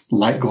nice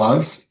light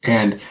gloves.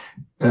 And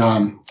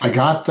I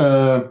got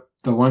the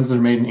ones that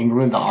are made in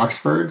England, the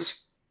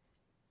Oxfords,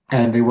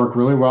 and they work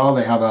really well.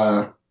 They have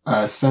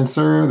a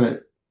sensor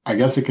that I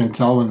guess it can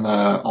tell when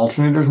the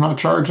alternator's not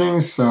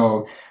charging.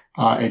 So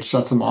it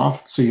shuts them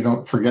off so you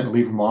don't forget to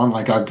leave them on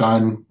like I've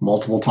done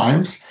multiple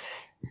times.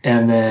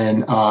 And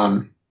then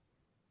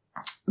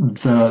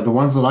the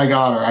ones that I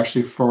got are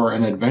actually for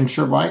an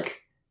adventure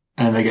bike,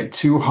 and they get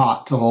too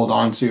hot to hold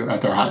on to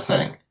at their hot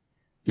setting.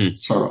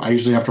 So I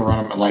usually have to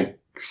run them at like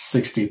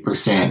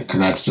 60%,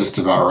 and that's just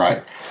about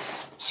right.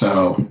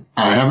 So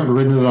I haven't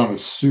ridden it on a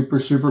super,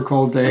 super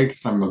cold day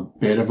because I'm a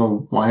bit of a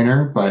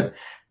whiner, but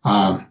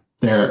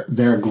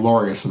they're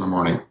glorious in the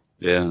morning.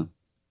 Yeah.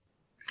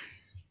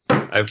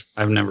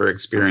 I've never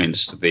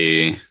experienced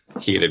the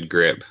heated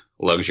grip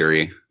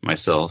luxury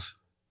myself.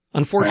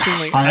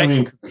 Unfortunately, I highly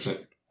encourage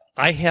it.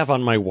 I have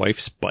on my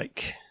wife's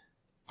bike,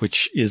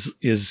 which is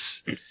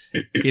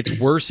it's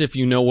worse if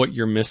you know what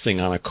you're missing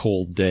on a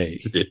cold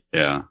day.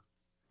 Yeah.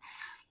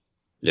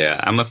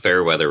 Yeah, I'm a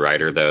fair weather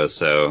rider though,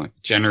 so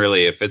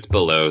generally if it's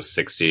below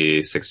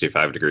 60,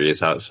 65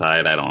 degrees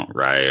outside, I don't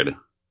ride.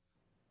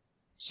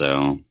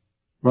 So.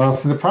 Well,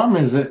 the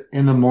problem is that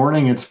in the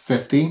morning it's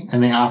 50,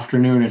 and the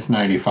afternoon it's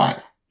 95.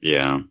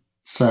 Yeah.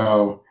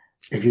 So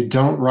if you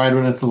don't ride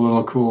when it's a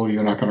little cool,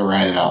 you're not going to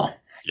ride at all.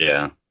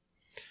 Yeah.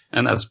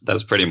 And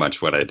that's pretty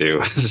much what I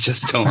do. Is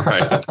just don't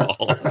ride at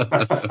all.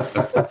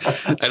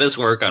 I just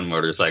work on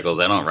motorcycles.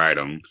 I don't ride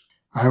them.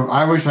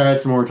 I wish I had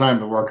some more time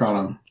to work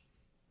on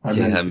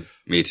them.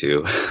 Me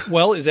too.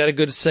 Well, is that a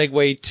good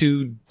segue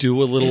to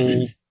do a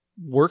little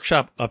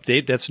workshop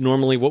update? That's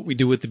normally what we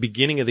do at the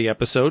beginning of the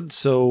episode.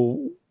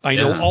 So I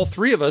know all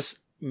three of us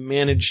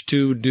managed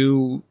to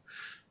do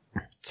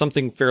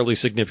something fairly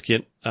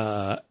significant.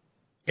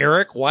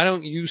 Eric, why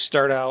don't you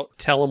start out?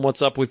 Tell them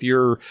what's up with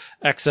your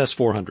XS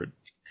 400.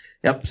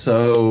 Yep.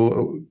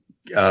 So,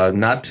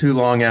 not too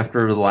long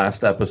after the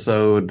last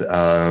episode,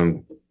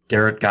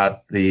 Garrett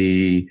got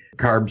the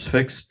carbs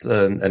fixed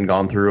and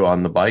gone through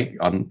on the bike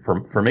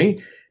for me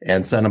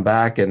and sent them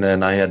back. And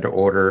then I had to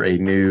order a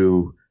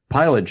new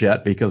pilot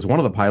jet because one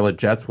of the pilot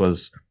jets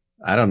was,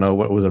 I don't know,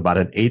 what was it, about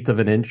 1/8 of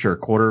an inch or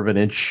 1/4 of an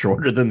inch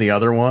shorter than the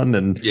other one.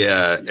 And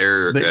yeah,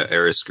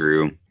 air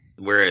screw.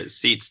 where it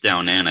seats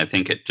down in, I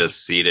think it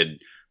just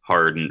seated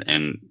hard,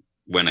 and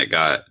when it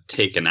got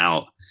taken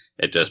out,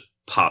 it just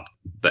popped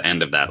the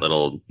end of that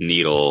little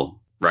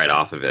needle right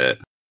off of it.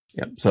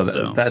 Yep. So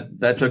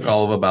that took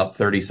all of about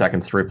 30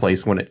 seconds to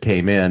replace when it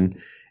came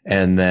in.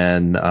 And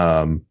then,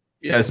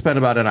 I spent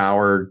about an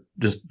hour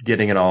just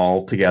getting it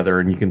all together,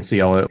 and you can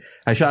see all it.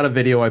 I shot a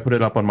video. I put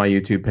it up on my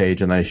YouTube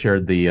page, and I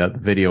shared the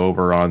video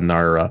over on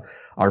our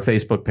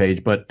Facebook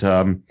page, but,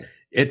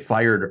 it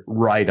fired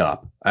right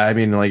up. I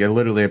mean, like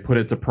I put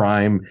it to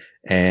prime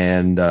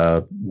and,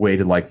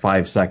 waited like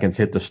 5 seconds,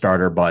 hit the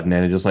starter button,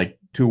 and it just like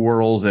 2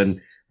 whirls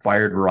and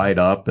fired right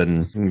up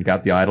and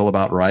got the idle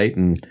about right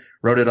and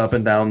rode it up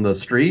and down the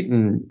street.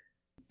 And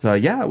so,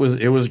 yeah,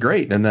 it was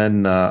great. And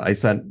then, I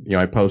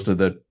posted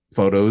the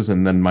photos,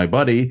 and then my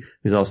buddy,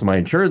 who's also my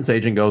insurance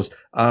agent, goes,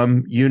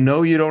 you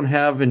don't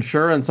have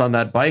insurance on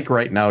that bike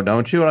right now,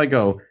 don't you? And I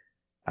go,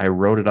 I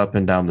rode it up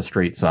and down the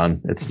street,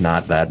 son. It's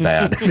not that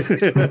bad.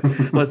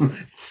 It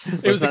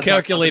was a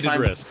calculated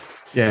risk.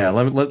 Yeah,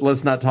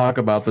 let's not talk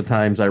about the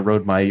times I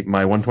rode my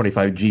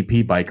 125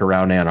 GP bike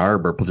around Ann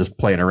Arbor, just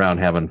playing around,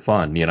 having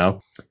fun,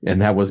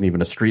 and that wasn't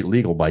even a street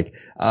legal bike.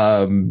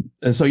 And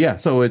so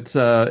it's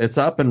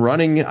up and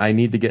running. I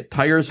need to get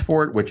tires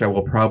for it, which I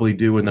will probably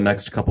do in the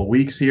next couple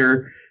weeks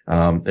here.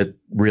 It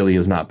really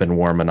has not been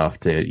warm enough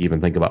to even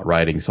think about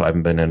riding, so I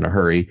haven't been in a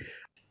hurry.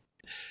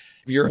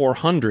 Your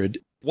 400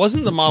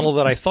 wasn't the model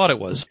that I thought it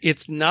was.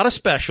 It's not a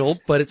special,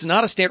 but it's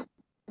not a standard.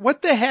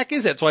 What the heck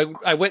is that? So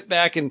I went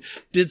back and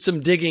did some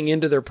digging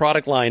into their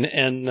product line,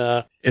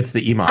 and it's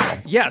the E model.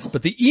 Yes,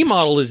 but the E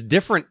model is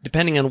different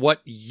depending on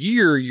what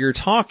year you're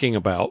talking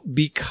about,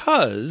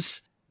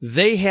 because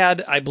they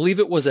had, I believe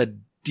it was a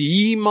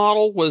D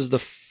model was the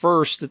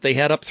first that they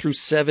had up through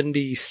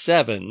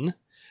 77,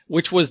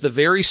 which was the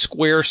very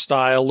square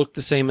style, looked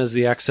the same as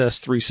the XS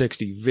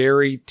 360,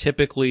 very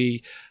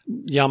typically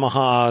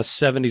Yamaha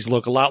 70s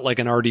look, a lot like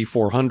an RD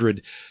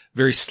 400,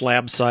 very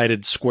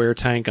slab-sided square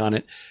tank on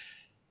it.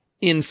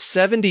 In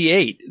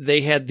 78,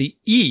 they had the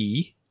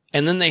E,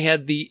 and then they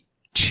had the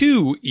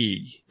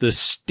 2E, the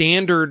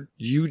standard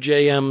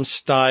UJM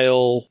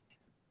style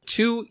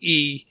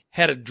 2E,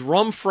 had a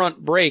drum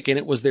front brake, and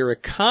it was their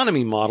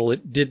economy model.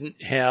 It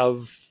didn't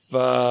have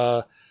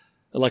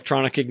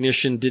electronic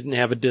ignition, didn't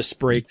have a disc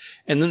brake.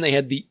 And then they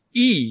had the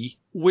E,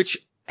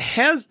 which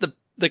has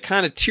the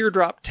kind of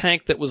teardrop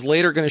tank that was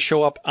later going to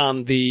show up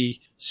on the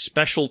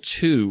Special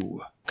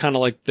 2, kind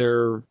of like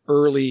their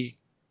early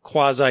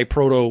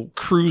quasi-proto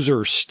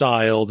cruiser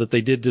style that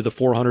they did to the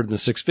 400 and the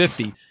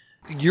 650.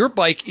 Your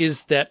bike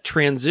is that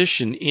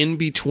transition in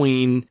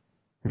between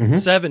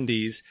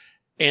 70s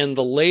and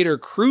the later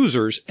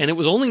cruisers, and it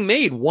was only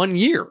made 1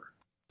 year.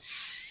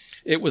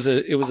 It was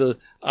a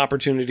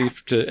opportunity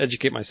to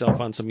educate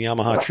myself on some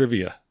Yamaha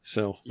trivia.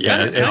 So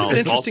yeah, and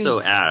I'll also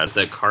add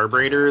the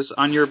carburetors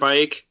on your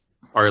bike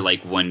are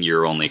like 1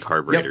 year only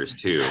carburetors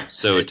too.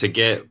 So to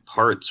get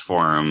parts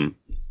for them,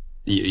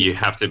 you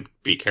have to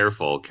be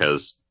careful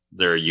because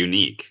they're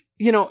unique.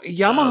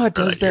 Yamaha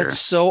does that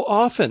so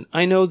often.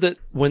 I know that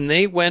when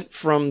they went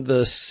from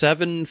the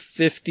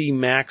 750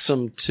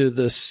 Maxim to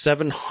the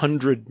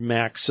 700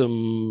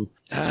 Maxim,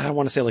 I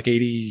want to say like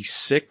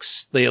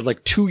 86, they had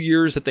like 2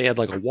 years that they had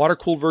like a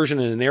water-cooled version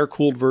and an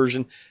air-cooled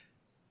version.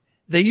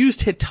 They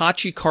used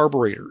Hitachi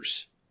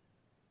carburetors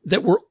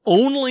that were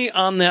only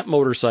on that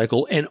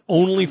motorcycle and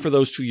only for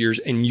those 2 years,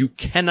 and you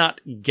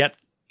cannot get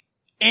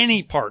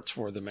any parts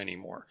for them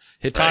anymore.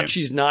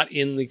 Hitachi's not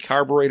in the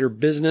carburetor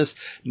business.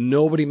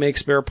 Nobody makes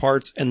spare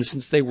parts. And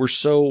since they were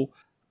so,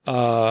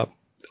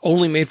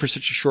 only made for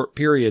such a short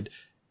period,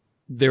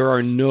 there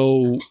are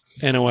no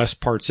NOS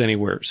parts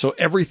anywhere. So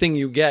everything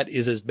you get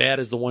is as bad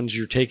as the ones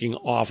you're taking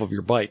off of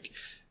your bike.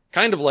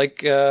 Kind of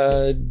like,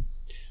 a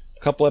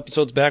couple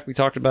episodes back, we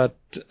talked about,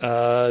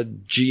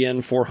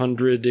 GN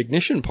 400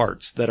 ignition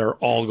parts that are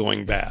all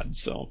going bad.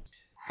 So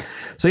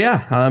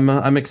yeah,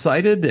 I'm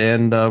excited,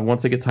 and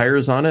once I get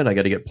tires on it, I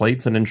got to get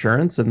plates and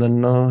insurance, and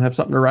then have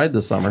something to ride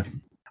this summer.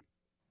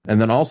 And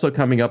then also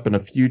coming up in a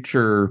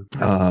future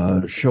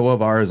show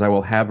of ours, I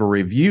will have a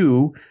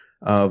review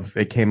of.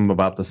 It came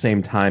about the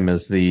same time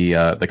as the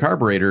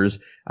carburetors.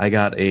 I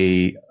got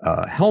a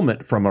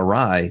helmet from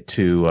Arai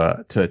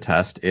to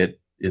test.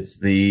 It's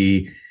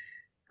the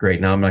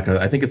great. Now I'm not gonna.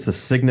 I think it's the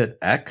Signet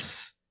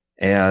X.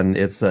 And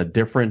it's a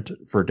different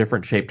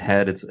shaped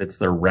head. It's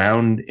the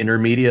round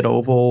intermediate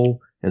oval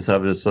instead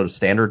of just sort of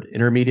standard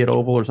intermediate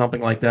oval or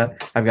something like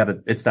that. I've got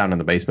it. It's down in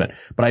the basement.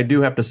 But I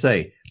do have to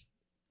say,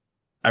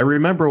 I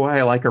remember why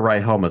I like Arai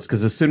helmets,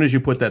 because as soon as you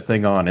put that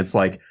thing on, it's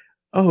like,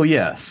 oh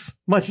yes,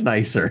 much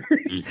nicer.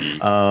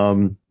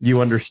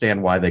 You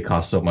understand why they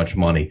cost so much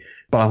money.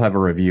 But I'll have a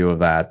review of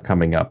that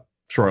coming up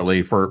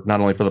shortly, for not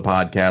only for the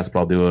podcast, but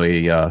I'll do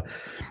a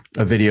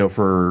video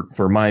for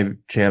my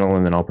channel,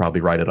 and then I'll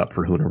probably write it up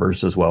for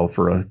Hooniverse as well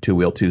for a Two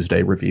Wheel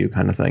Tuesday review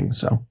kind of thing.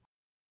 So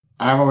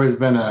I've always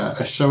been a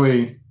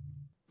Shoei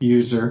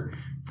user.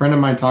 A friend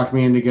of mine talked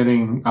me into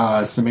getting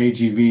some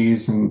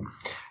AGVs,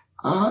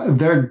 and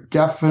they're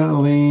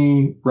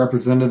definitely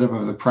representative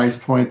of the price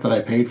point that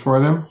I paid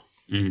for them.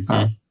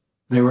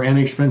 They were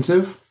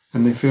inexpensive,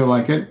 and they feel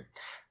like it.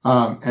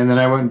 And then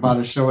I went and bought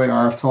a Shoei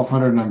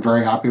RF1200, and I'm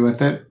very happy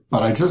with it.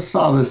 But I just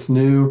saw this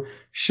new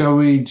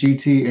Shoei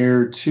GT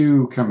Air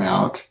 2 come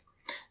out,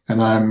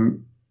 and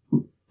I'm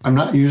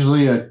not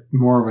usually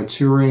more of a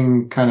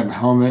touring kind of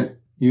helmet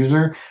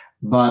user,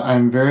 but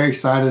I'm very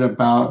excited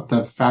about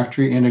the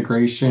factory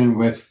integration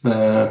with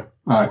the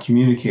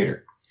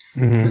communicator.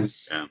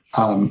 Because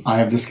I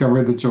have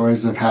discovered the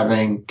joys of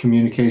having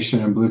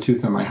communication and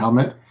Bluetooth in my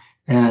helmet,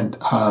 and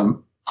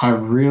I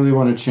really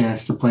want a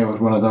chance to play with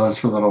one of those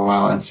for a little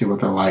while and see what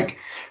they're like.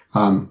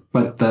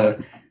 But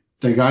the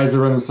guys that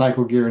run the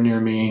cycle gear near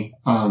me,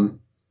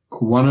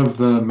 one of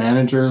the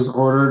managers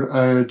ordered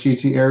a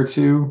GT Air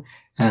 2,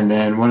 and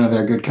then one of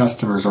their good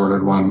customers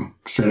ordered one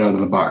straight out of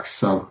the box.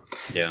 So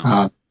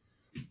yeah.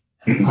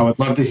 I would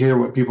love to hear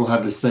what people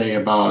have to say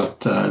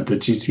about the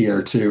GT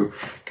Air 2,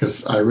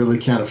 because I really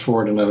can't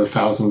afford another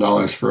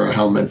 $1,000 for a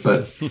helmet,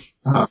 but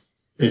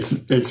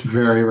it's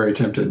very, very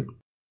tempted.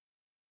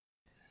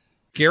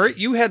 Garrett,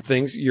 you had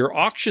your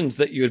auctions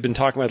that you had been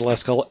talking about the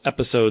last couple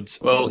episodes.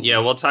 Well, yeah,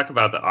 we'll talk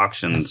about the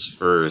auctions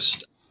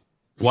first.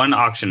 One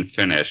auction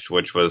finished,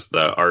 which was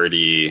the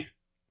RD,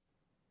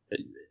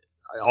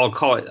 I'll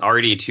call it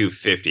RD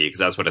 250 because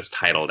that's what it's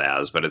titled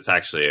as, but it's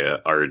actually a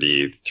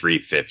RD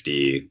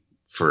 350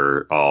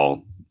 for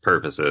all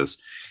purposes.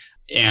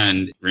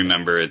 And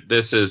remember,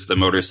 this is the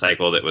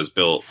motorcycle that was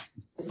built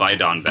by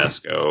Don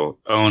Vesco,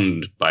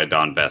 owned by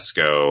Don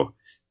Vesco.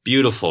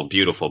 Beautiful,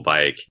 beautiful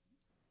bike.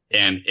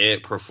 And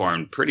it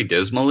performed pretty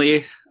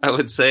dismally, I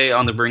would say,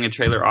 on the Bring a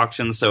Trailer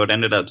auction. So it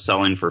ended up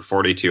selling for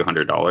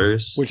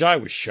 $4,200. Which I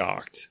was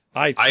shocked.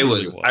 I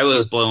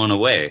was blown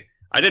away.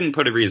 I didn't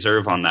put a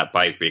reserve on that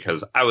bike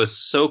because I was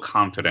so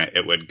confident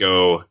it would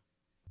go.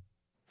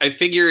 I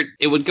figured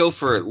it would go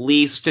for at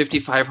least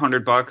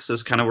 $5,500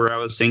 is kind of where I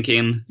was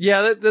thinking.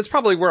 Yeah, that's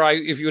probably where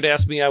if you had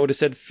asked me, I would have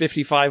said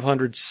 $5,500,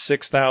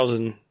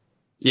 $6,000.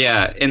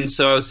 Yeah, and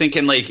so I was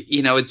thinking,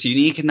 it's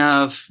unique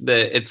enough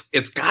that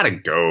it's got to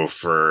go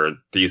for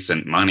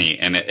decent money,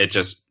 and it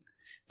just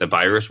the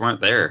buyers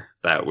weren't there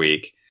that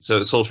week, so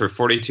it sold for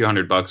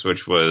 $4,200,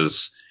 which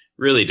was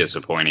really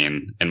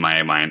disappointing in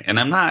my mind, and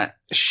I'm not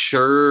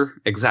sure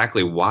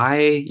exactly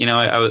why.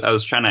 I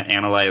was trying to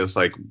analyze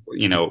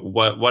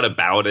what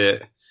about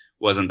it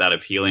wasn't that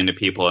appealing to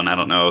people, and I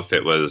don't know if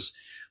it was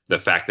the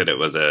fact that it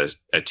was a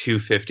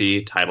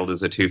 250 titled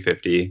as a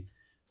 250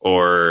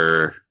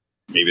 or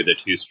maybe the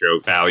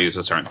two-stroke values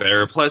just aren't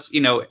there. Plus,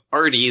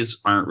 RDs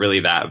aren't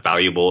really that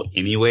valuable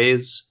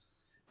anyways.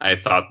 I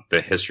thought the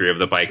history of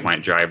the bike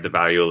might drive the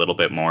value a little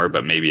bit more,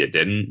 but maybe it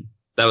didn't.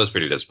 That was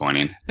pretty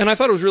disappointing. And I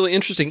thought it was really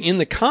interesting in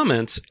the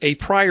comments, a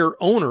prior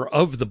owner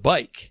of the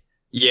bike.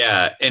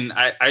 Yeah, and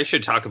I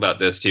should talk about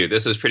this too.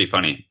 This is pretty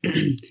funny.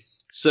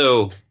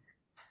 So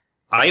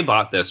I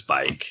bought this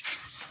bike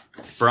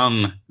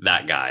from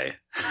that guy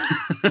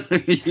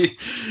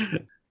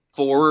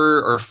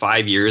 4 or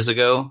 5 years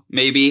ago,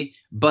 maybe.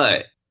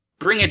 But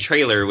Bring a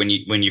Trailer, when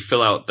you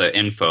fill out the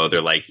info,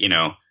 they're like,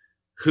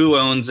 who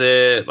owns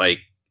it? Like,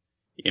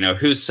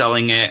 who's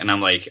selling it? And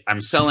I'm like,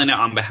 I'm selling it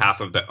on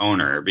behalf of the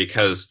owner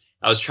because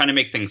I was trying to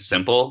make things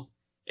simple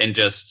and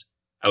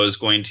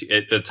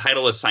the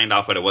title was signed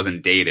off, but it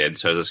wasn't dated.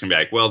 So I was just going to be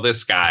like, well,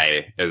 this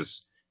guy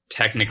is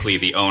technically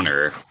the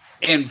owner.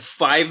 And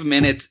 5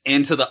 minutes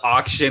into the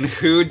auction,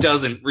 who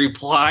doesn't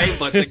reply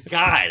but the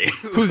guy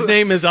whose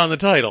name is on the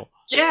title?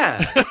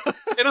 Yeah.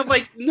 And I'm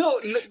like, no,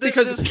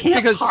 this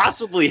can't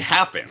possibly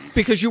happen.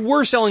 Because you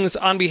were selling this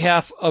on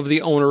behalf of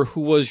the owner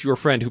who was your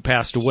friend who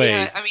passed away.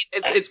 Yeah, I mean,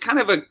 it's kind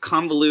of a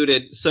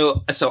convoluted. So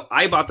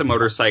I bought the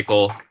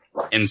motorcycle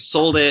and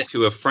sold it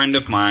to a friend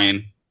of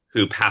mine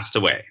who passed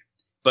away.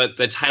 But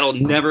the title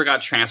never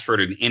got transferred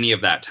in any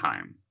of that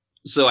time.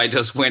 So I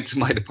just went to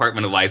my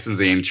Department of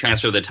Licensing,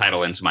 transferred the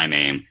title into my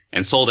name,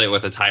 and sold it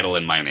with a title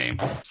in my name.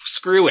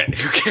 Screw it.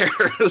 Who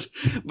cares?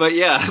 But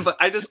yeah,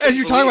 as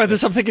you're talking about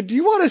this, I'm thinking, do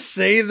you want to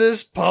say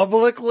this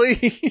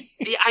publicly?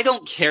 Yeah, I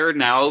don't care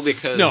now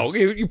because... No,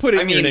 you put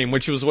it in your name,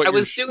 which was what I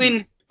was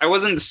doing. I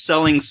wasn't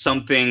selling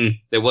something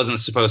that wasn't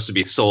supposed to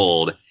be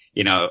sold,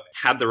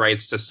 had the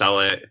rights to sell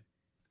it,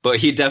 but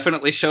he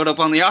definitely showed up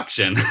on the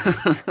auction.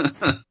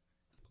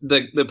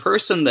 The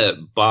person that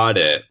bought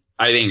it,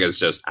 I think is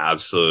just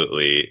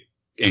absolutely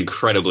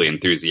incredibly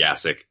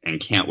enthusiastic and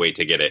can't wait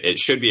to get it. It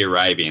should be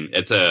arriving.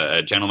 It's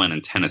a gentleman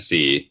in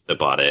Tennessee that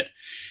bought it.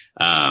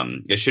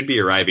 It should be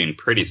arriving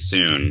pretty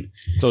soon.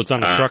 So it's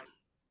on a truck?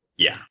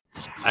 Yeah.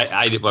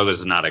 I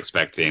was not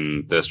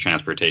expecting this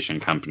transportation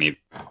company,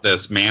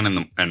 this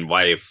man and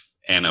wife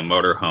and a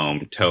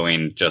motorhome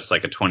towing just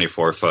like a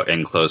 24-foot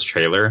enclosed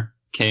trailer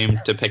came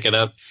to pick it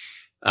up.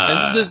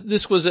 And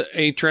this was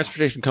a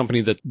transportation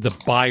company that the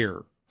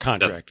buyer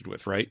contracted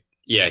with, right?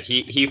 Yeah,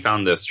 he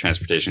found this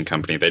transportation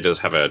company. They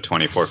just have a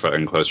 24-foot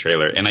enclosed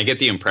trailer. And I get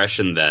the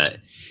impression that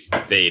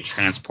they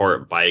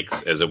transport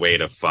bikes as a way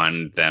to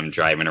fund them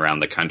driving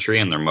around the country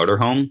in their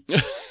motorhome.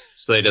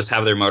 So they just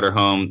have their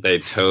motorhome, they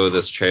tow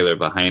this trailer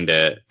behind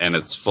it, and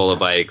it's full of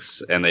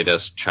bikes, and they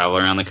just travel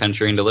around the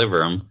country and deliver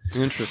them.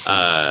 Interesting.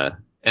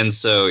 And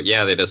so,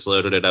 yeah, they just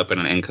loaded it up in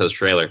an Encos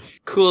trailer.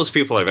 Coolest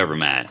people I've ever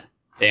met.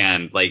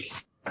 And, like,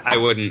 I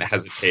wouldn't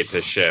hesitate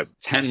to ship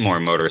 10 more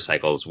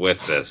motorcycles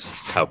with this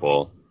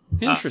couple.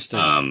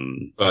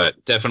 Interesting.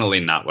 But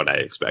definitely not what I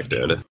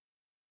expected.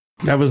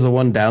 That was the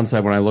one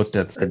downside when I looked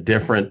at a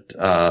different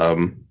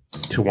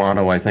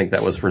Tuono, I think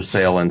that was for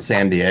sale in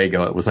San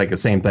Diego. It was like the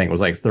same thing. It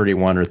was like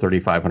 $3,100 or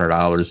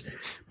 $3,500.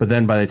 But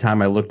then by the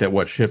time I looked at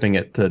what shipping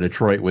it to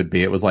Detroit would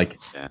be, it was like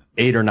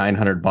 $800 or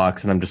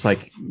 $900, and I'm just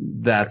like,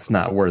 that's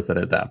not worth it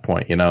at that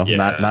point, you know.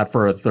 Not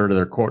for a third of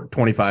their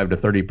 25 to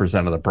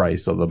 30% of the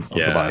price of the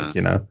bike,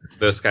 you know.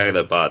 This guy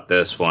that bought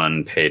this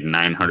one paid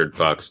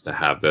 $900 to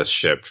have this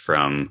shipped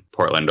from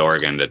Portland,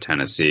 Oregon to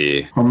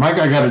Tennessee. Well, my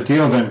guy got a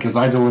deal then because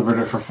I delivered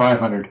it for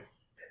 $500.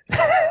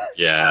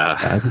 Yeah,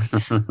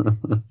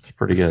 that's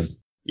pretty good.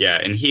 Yeah,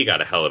 and he got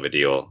a hell of a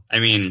deal. I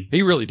mean,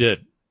 he really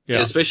did. Yeah.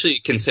 Especially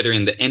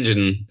considering the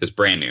engine is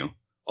brand new.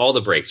 All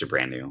the brakes are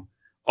brand new.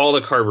 All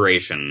the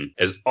carburation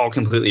is all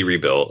completely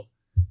rebuilt.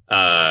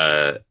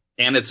 And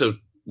it's a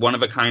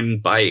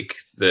one-of-a-kind bike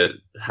that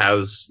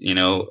has, you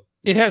know...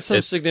 It has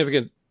some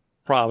significant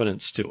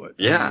provenance to it.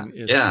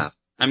 Yeah,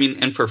 I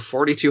mean, and for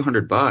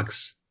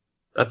 $4,200,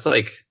 that's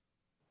like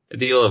a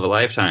deal of a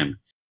lifetime.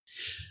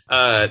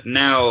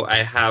 Now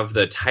I have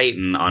the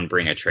Titan on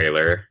Bring a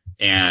Trailer.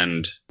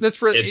 And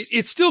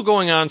it's still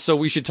going on, so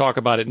we should talk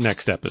about it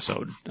next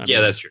episode. I mean,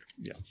 that's true.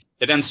 Yeah,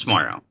 it ends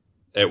tomorrow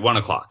at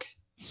 1:00.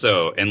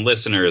 So, and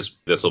listeners,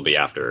 this will be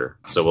after.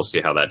 So we'll see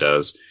how that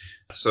does.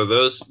 So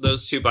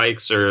those two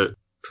bikes are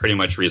pretty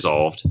much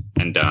resolved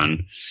and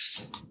done.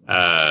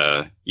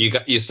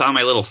 You saw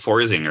my little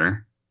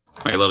Forzinger,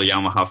 my little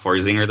Yamaha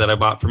Forzinger that I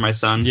bought for my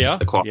son. Yeah,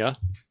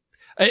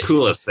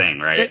 coolest thing,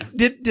 right?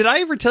 Did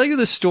I ever tell you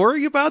the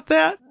story about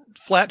that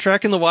flat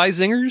tracking the Y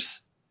Zingers?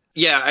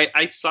 Yeah,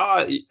 I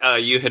saw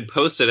you had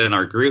posted in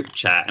our group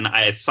chat, and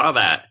I saw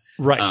that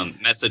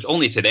message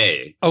only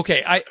today.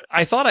 Okay,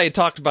 I thought I had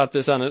talked about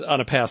this on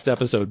a past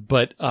episode,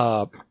 but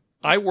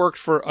I worked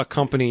for a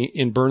company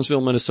in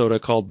Burnsville, Minnesota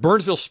called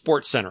Burnsville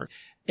Sports Center,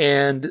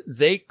 and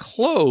they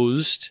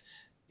closed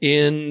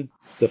in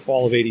the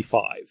fall of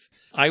 '85.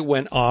 I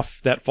went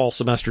off that fall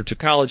semester to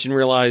college and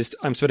realized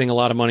I'm spending a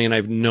lot of money and I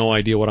have no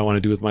idea what I want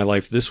to do with my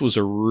life. This was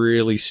a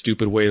really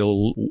stupid way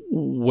to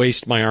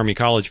waste my Army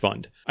college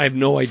fund. I have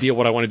no idea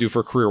what I want to do for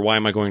a career. Why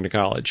am I going to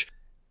college?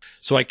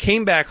 So I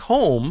came back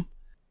home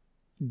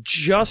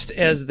just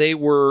as they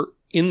were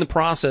in the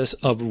process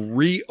of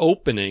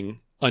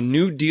reopening a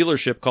new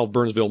dealership called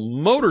Burnsville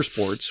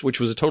Motorsports, which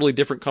was a totally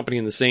different company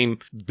in the same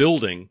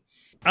building.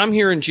 I'm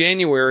here in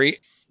January.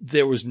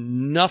 There was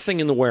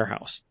nothing in the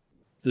warehouse.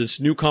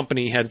 This new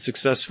company had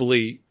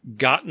successfully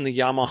gotten the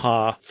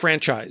Yamaha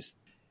franchise,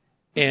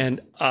 and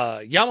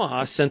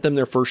Yamaha sent them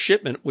their first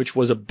shipment, which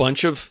was a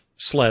bunch of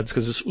sleds,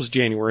 because this was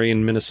January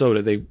in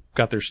Minnesota. They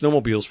got their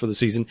snowmobiles for the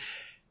season,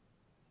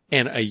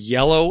 and a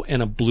yellow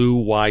and a blue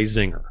Y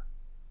Zinger.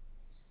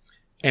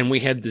 And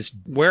we had this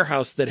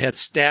warehouse that had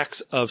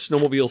stacks of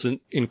snowmobiles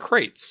in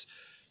crates.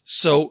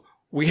 So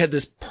we had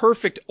this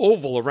perfect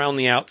oval around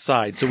the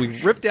outside. So we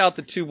ripped out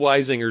the two Y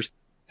Zingers.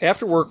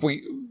 After work,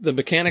 the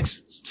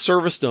mechanics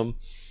serviced them,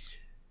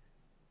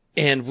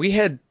 and we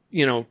had,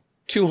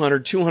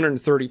 200,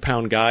 230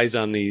 pound guys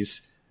on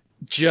these,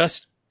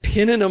 just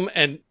pinning them.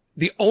 And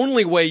the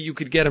only way you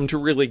could get them to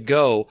really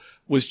go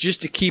was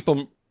just to keep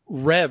them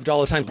revved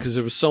all the time, because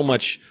there was so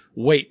much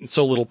weight and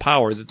so little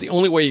power that the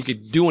only way you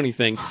could do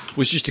anything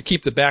was just to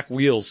keep the back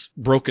wheels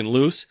broken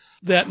loose.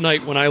 That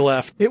night when I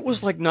left, it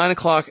was like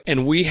 9:00,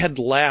 and we had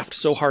laughed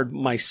so hard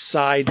my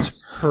sides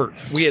hurt.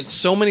 We had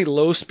so many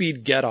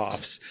low-speed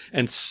get-offs,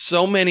 and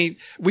so many,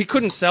 we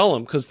couldn't sell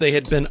them because they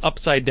had been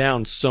upside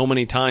down so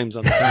many times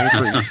on the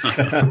concrete.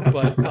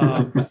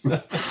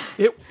 But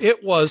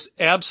it was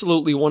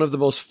absolutely one of the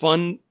most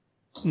fun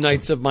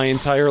nights of my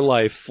entire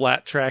life,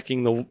 flat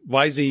tracking the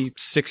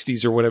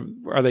YZ60s or whatever.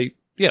 Are they?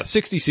 Yeah,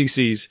 60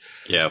 cc's.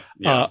 Yeah.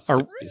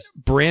 Are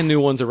brand new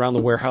ones around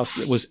the warehouse.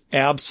 That was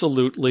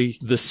absolutely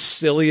the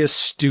silliest,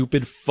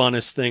 stupid,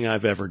 funnest thing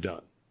I've ever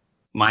done.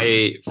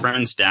 My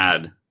friend's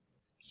dad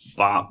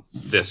bought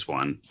this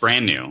one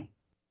brand new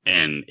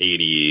in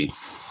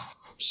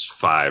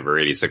 85 or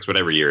 86,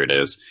 whatever year it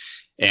is.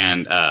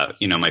 And,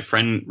 my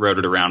friend rode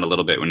it around a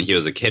little bit when he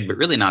was a kid, but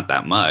really not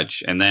that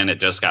much. And then it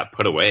just got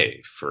put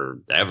away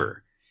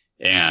forever.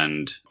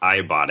 And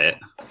I bought it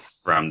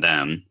from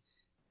them.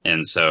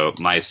 And so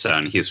my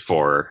son, he's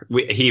 4.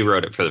 He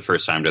rode it for the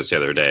first time just the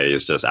other day.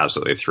 He's just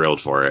absolutely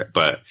thrilled for it.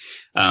 But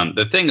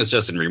the thing is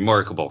just in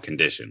remarkable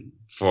condition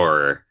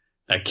for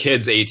a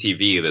kid's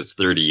ATV that's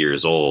 30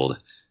 years old.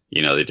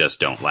 They just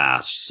don't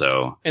last.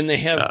 So, and they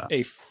have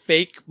a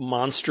fake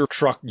monster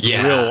truck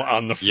grill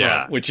on the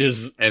front, which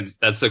is, and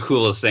that's the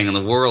coolest thing in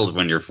the world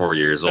when you're 4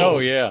 years old. Oh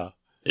yeah.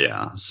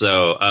 Yeah.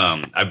 So,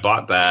 I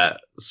bought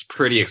that. Was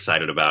pretty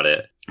excited about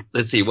it.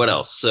 Let's see, what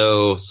else?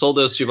 So, sold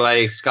those 2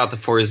 bikes, got the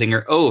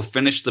Forzinger. Oh,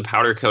 finished the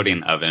powder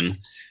coating oven.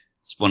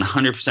 It's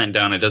 100%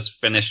 done. I just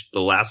finished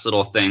the last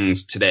little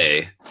things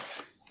today.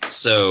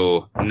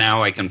 So,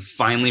 now I can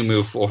finally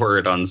move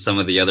forward on some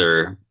of the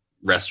other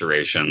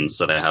restorations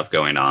that I have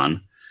going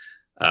on.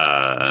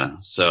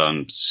 So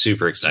I'm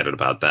super excited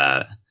about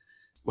that.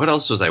 What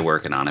else was I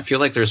working on? I feel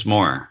like there's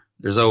more.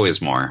 There's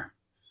always more.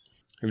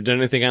 Have you done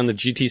anything on the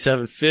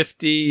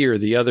GT750 or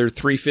the other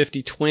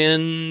 350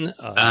 twin?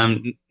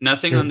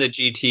 Nothing on the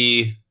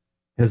GT.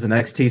 Has an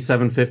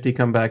XT750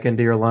 come back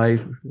into your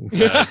life?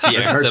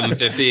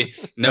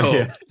 TX750? No.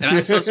 Yeah. And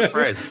I'm so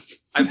surprised.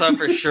 I thought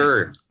for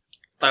sure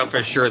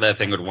that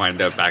thing would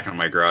wind up back in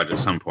my garage at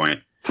some point.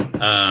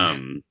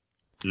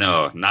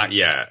 No, not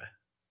yet.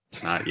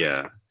 Not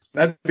yet.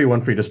 That'd be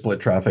one for you to split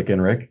traffic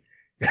in, Rick.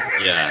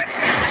 Yeah.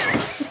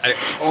 I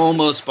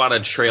almost bought a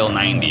Trail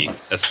 90,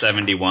 a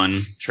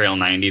 71 Trail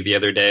 90 the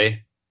other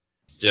day.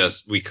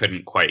 Just, we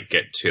couldn't quite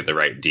get to the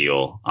right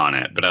deal on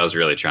it, but I was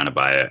really trying to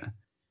buy it.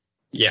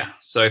 Yeah,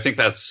 so I think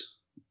that's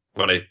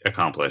what I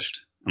accomplished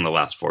in the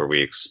last 4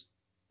 weeks.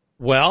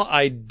 Well,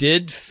 I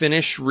did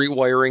finish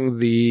rewiring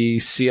the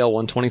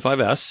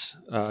CL125S.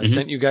 I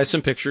sent you guys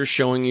some pictures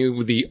showing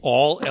you the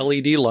all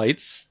LED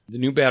lights, the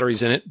new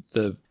batteries in it,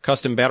 the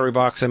custom battery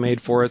box I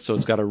made for it. So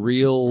it's got a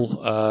real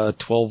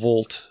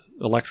 12-volt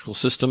electrical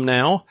system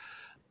now.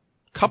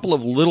 A couple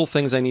of little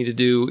things I need to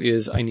do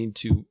is I need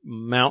to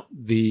mount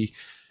the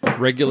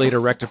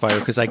regulator rectifier,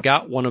 because I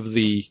got one of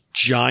the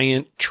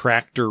giant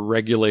tractor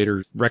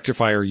regulator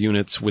rectifier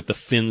units with the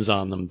fins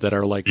on them that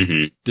are like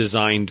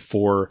designed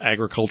for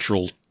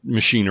agricultural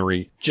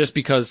machinery. Just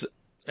because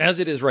as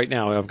it is right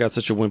now, I've got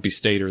such a wimpy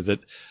stator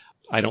that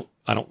I don't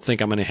think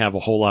I'm going to have a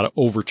whole lot of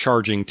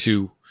overcharging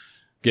to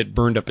get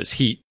burned up as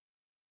heat.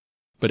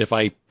 But if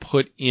I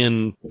put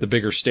in the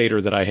bigger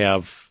stator that I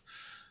have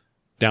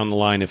down the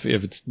line, if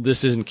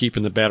this isn't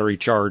keeping the battery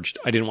charged,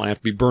 I didn't want to have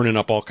to be burning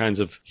up all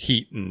kinds of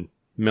heat and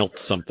melt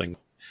something.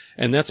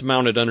 And that's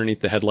mounted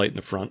underneath the headlight in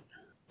the front.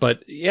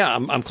 But yeah,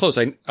 I'm close.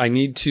 I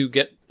need to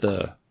get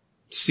the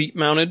seat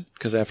mounted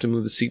because I have to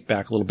move the seat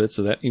back a little bit.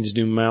 So that needs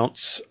new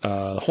mounts.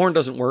 The horn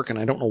doesn't work and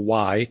I don't know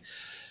why.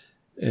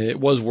 It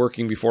was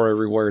working before I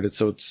rewired it.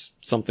 So it's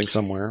something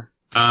somewhere.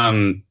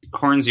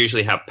 Horns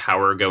usually have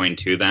power going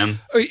to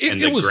them.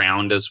 And the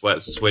ground is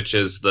what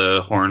switches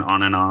the horn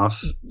on and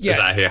off. Yeah. Is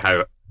that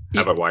how I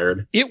have it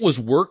wired? It was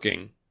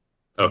working.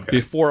 Okay.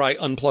 Before I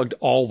unplugged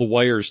all the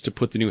wires to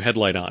put the new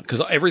headlight on,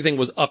 because everything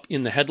was up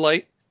in the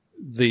headlight.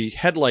 The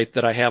headlight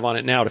that I have on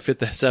it now to fit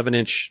the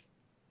 7-inch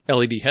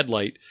LED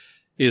headlight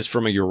is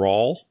from a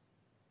Ural.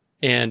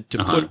 And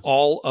to put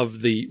all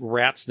of the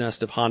rat's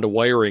nest of Honda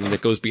wiring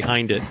that goes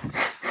behind it,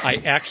 I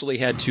actually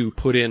had to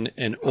put in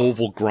an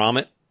oval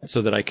grommet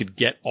so that I could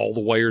get all the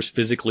wires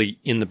physically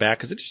in the back,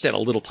 because it just had a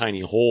little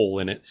tiny hole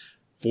in it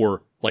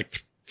for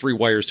like 3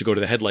 wires to go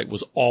to the headlight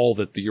was all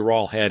that the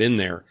Ural had in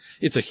there.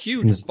 It's a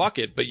huge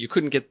bucket, but you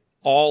couldn't get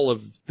all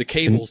of the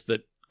cables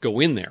that go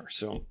in there.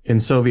 So in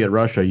Soviet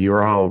Russia,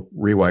 Ural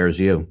rewires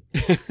you.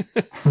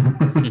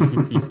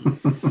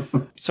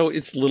 So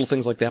it's little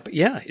things like that. But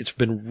yeah, it's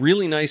been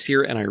really nice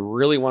here, and I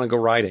really want to go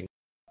riding.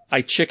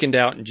 I chickened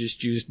out and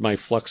just used my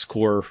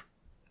FluxCore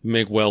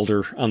MIG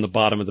welder on the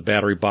bottom of the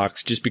battery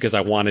box just because I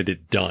wanted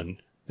it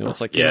done. It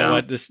was like, you know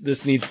what,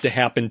 this needs to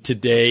happen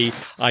today.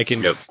 I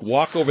can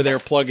walk over there,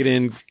 plug it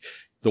in.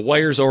 The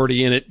wire's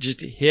already in it.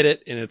 Just hit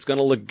it, and it's going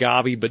to look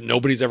gobby, but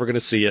nobody's ever going to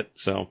see it.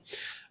 So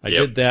I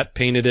did that,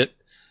 painted it.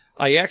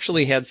 I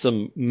actually had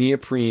some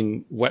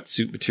neoprene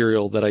wetsuit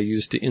material that I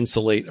used to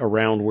insulate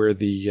around where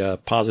the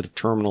positive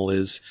terminal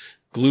is.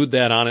 Glued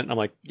that on it, and I'm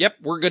like, yep,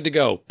 we're good to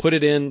go. Put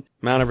it in,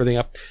 mount everything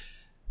up.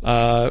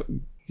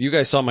 You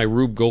guys saw my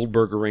Rube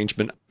Goldberg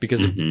arrangement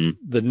because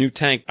the new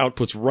tank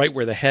outputs right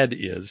where the head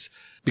is.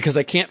 Because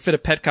I can't fit a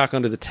petcock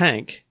under the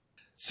tank.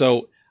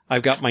 So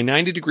I've got my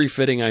 90-degree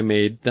fitting I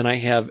made. Then I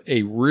have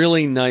a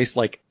really nice,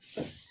 like,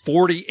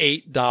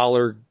 $48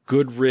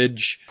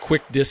 Goodridge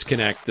quick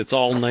disconnect that's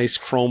all nice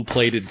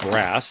chrome-plated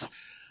brass.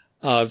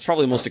 It's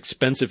probably the most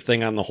expensive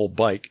thing on the whole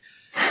bike.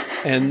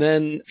 And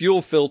then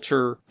fuel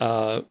filter,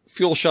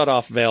 fuel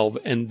shutoff valve,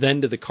 and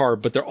then to the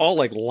carb. But they're all,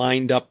 like,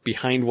 lined up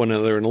behind one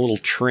another in a little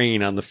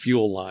train on the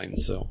fuel line.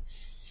 So,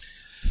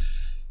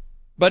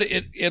 but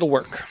it'll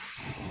work.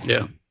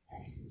 Yeah.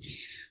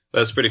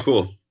 That's pretty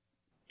cool.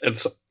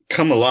 It's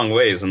come a long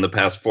ways in the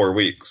past 4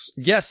 weeks.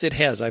 Yes, it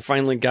has. I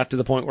finally got to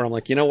the point where I'm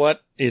like, you know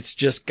what? It's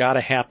just got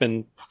to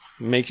happen.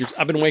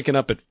 I've been waking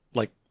up at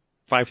like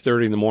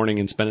 5:30 in the morning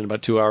and spending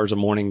about 2 hours a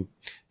morning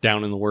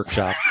down in the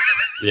workshop.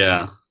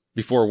 Yeah.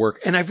 Before work.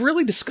 And I've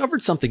really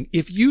discovered something.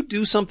 If you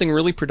do something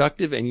really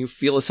productive and you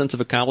feel a sense of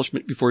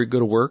accomplishment before you go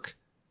to work,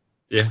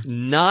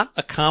 not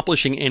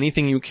accomplishing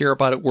anything you care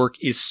about at work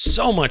is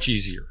so much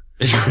easier.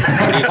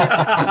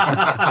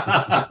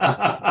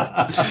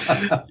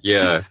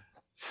 Yeah,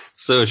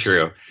 so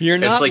true. You're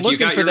not it's like looking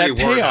you got for your that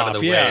reward payoff. out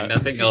of the way.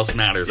 Nothing else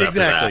matters after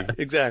that.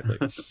 Exactly.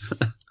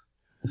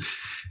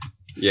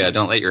 Yeah,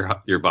 don't let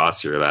your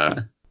boss hear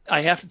that.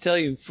 I have to tell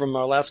you, from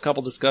our last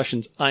couple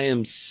discussions, I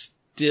am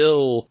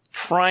still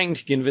trying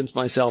to convince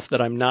myself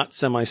that I'm not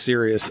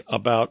semi-serious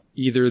about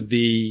either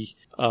the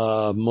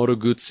Moto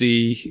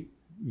Guzzi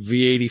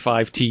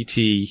V85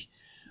 TT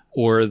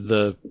or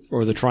the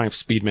Triumph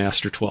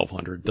Speedmaster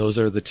 1200. Those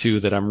are the two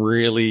that I'm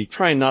really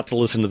trying not to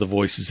listen to the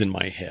voices in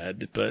my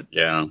head, but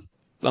Yeah.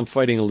 I'm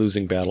fighting a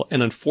losing battle.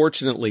 And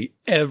unfortunately,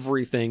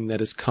 everything that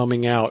is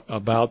coming out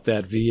about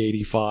that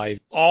V85,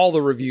 all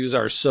the reviews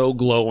are so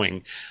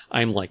glowing.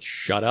 I'm like,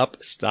 shut up,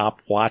 stop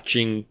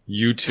watching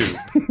YouTube.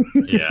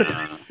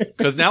 Yeah.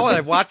 Because now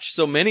I've watched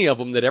so many of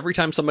them that every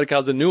time somebody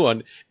comes a new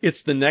one,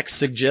 it's the next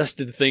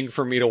suggested thing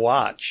for me to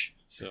watch.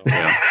 So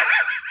Yeah.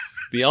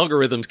 the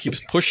algorithm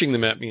keeps pushing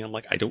them at me. I'm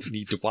like, I don't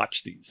need to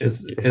watch these.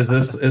 Is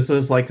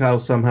this like how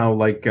somehow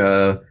like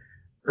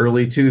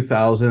early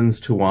 2000s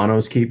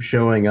Tuanos keep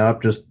showing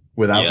up just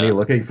without me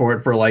looking for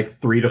it for like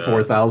 $3,000 to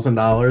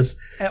 $4,000?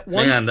 At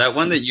one Man, that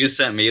one that you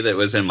sent me that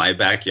was in my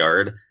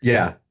backyard,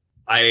 Yeah.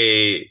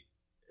 I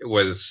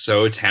was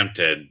so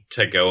tempted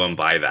to go and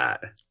buy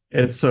that.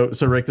 It's so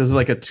Rick, this is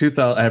like a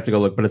 2000, I have to go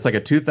look, but it's like a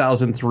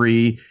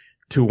 2003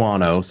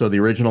 Tuano. So the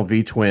original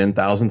V-twin,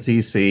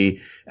 1000cc.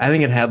 I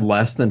think it had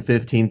less than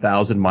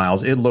 15,000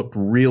 miles. It looked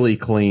really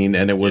clean,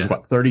 and it was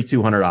about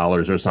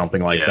 $3,200 or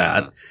something like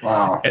that.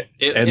 Wow.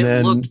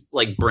 It looked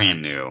like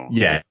brand new.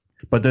 Yeah.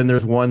 But then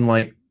there's one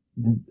like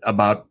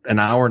about an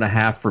hour and a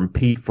half from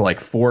Pete for like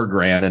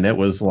 $4,000, and it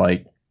was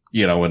like,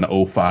 you know, an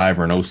 05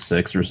 or an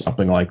 06 or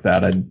something like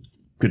that. I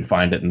could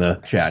find it in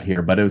the chat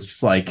here, but it was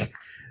just like,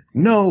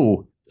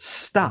 no,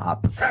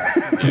 stop.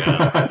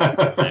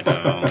 Yeah, I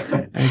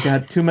know. I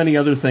got too many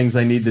other things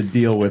I need to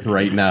deal with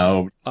right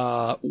now.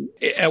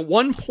 At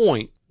one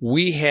point,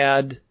 we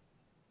had,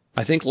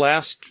 I think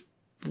last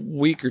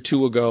week or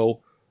two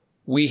ago,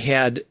 we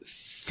had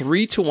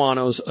 3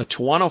 Tuanos, a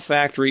Tuano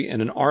factory,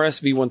 and an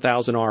RSV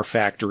 1000R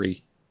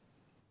factory,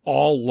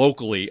 all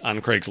locally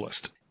on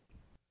Craigslist.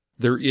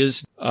 There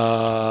is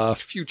a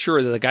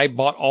Futura that the guy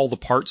bought all the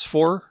parts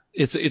for.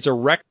 It's a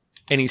wreck,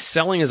 and he's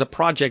selling as a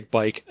project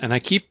bike, and I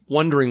keep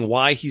wondering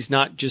why he's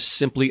not just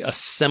simply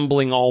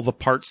assembling all the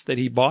parts that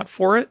he bought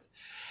for it.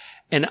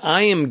 And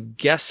I am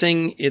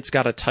guessing it's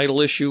got a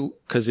title issue,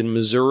 because in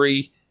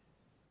Missouri,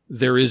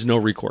 there is no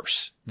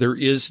recourse. There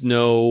is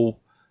no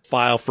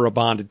file for a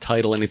bonded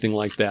title, anything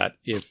like that.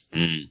 If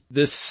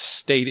this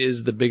state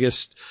is the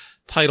biggest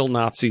title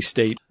Nazi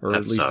state, or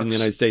at least in the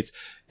United States,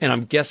 and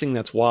I'm guessing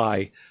that's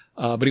why.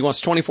 But he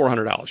wants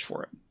 $2,400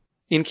 for it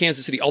in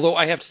Kansas City. Although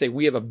I have to say,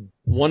 we have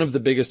one of the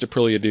biggest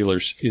Aprilia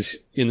dealers is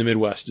in the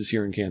Midwest, is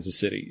here in Kansas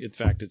City. In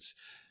fact, it's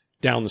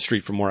down the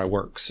street from where I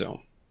work.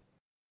 So,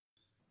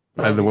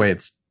 by the way,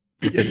 it's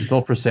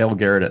still for sale,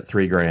 Garrett, at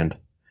 $3,000.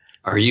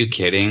 Are you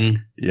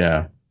kidding?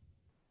 Yeah,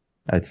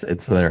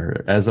 it's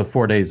there as of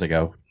 4 days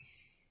ago.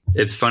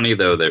 It's funny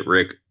though that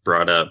Rick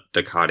brought up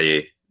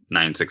Ducati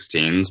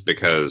 916s,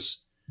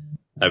 because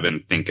I've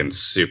been thinking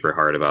super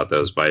hard about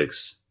those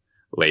bikes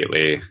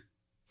lately.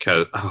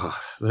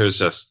 Because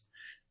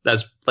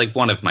that's like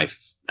one of my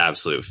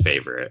absolute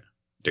favorite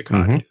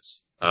Ducatis.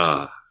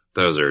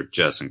 Those are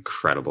just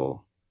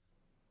incredible.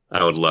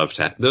 I would love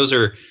to. Those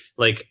are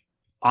like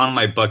on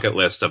my bucket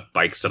list of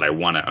bikes that I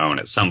want to own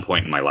at some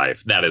point in my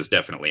life. That is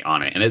definitely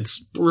on it, and it's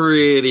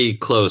pretty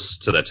close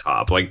to the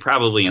top, like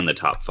probably in the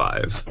top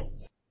 5.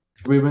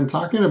 We've been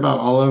talking about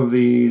all of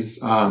these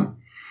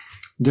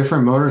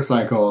different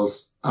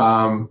motorcycles.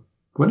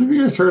 What have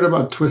you guys heard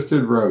about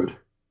Twisted Road?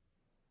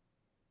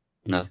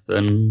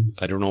 Nothing.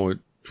 I don't know what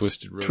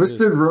Twisted Road is.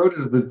 Twisted Road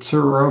is the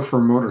Turo for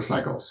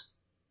motorcycles.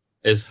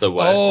 Is the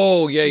what?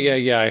 Oh,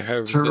 yeah. I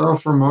have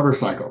Turo for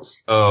motorcycles.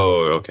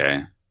 Oh,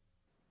 okay.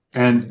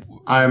 And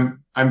I'm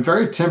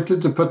very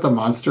tempted to put the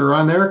Monster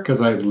on there, because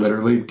I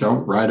literally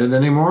don't ride it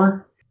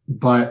anymore.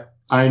 But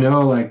I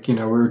know, like, you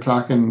know, we were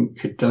talking,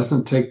 it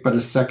doesn't take but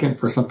a second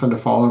for something to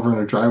fall over in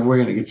a driveway,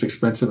 and it gets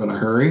expensive in a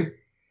hurry.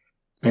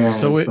 And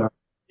so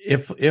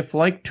if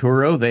like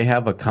Turo, they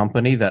have a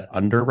company that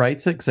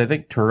underwrites it, because I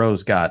think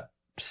Turo's got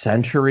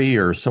Century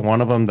or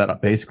one of them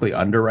that basically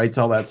underwrites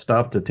all that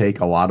stuff to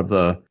take a lot of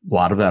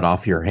that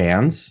off your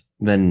hands,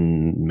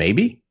 then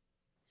maybe.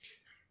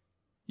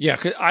 Yeah,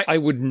 'cause I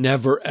would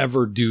never,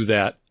 ever do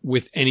that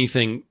with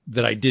anything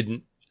that I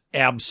didn't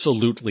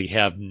absolutely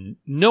have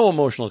no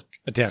emotional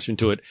attachment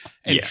to it,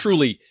 and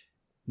truly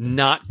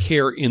not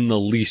care in the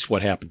least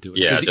what happened to it.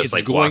 Yeah, just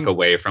like walk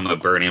away from a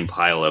burning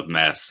pile of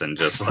mess and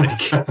just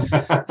like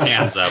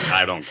hands up,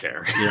 I don't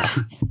care. Yeah.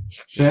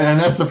 And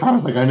that's the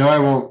problem. Like, I know I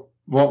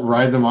won't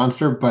ride the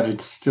Monster, but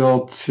it's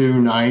still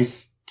too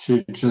nice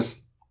to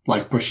just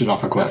like push it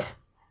off a cliff.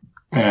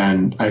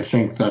 And I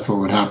think that's what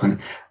would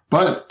happen.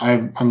 But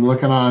I'm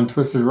looking on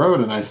Twisted Road,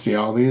 and I see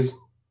all these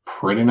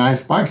pretty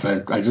nice bikes.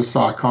 I just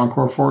saw a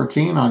Concours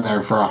 14 on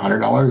there for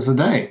 $100 a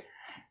day.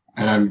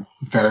 And I'm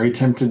very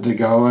tempted to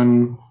go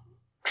and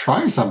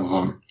try some of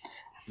them.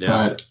 Yeah.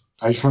 But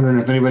I just wondering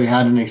if anybody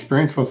had any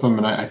experience with them.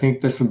 And I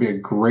think this would be a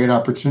great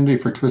opportunity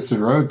for Twisted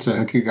Road to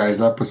hook you guys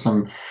up with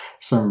some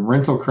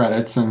rental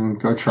credits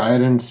and go try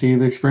it and see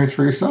the experience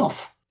for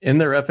yourself. In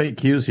their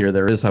FAQs here,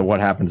 there is what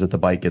happens if the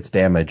bike gets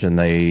damaged, and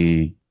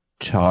they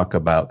talk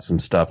about some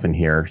stuff in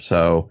here.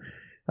 So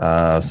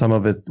some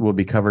of it will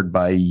be covered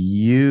by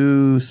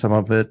you. Some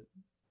of it,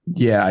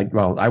 I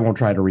won't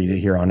try to read it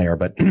here on air,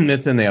 but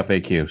it's in the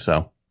FAQ.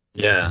 So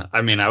Yeah,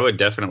 I mean, I would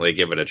definitely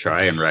give it a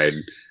try and ride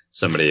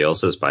somebody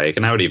else's bike,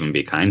 and I would even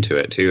be kind to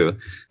it too.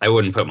 I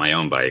wouldn't put my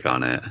own bike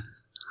on it.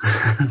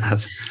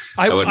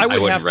 I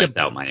wouldn't rent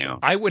out my own.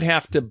 I would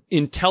have to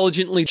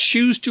intelligently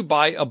choose to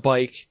buy a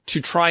bike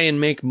to try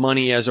and make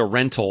money as a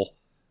rental.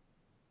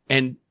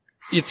 And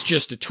it's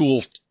just a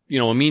tool,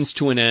 a means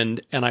to an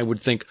end. And I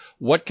would think,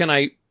 what can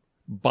I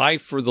buy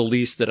for the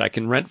least that I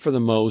can rent for the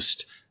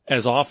most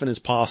as often as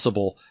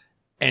possible?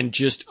 And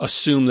just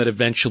assume that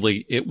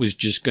eventually it was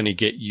just going to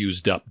get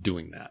used up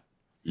doing that.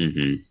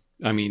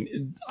 Mm-hmm. I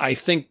mean,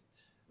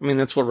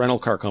 that's what rental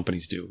car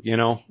companies do,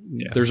 Yeah.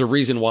 There's a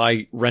reason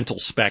why rental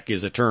spec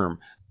is a term.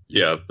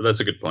 Yeah, that's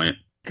a good point.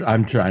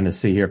 I'm trying to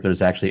see here if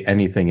there's actually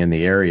anything in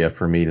the area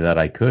for me that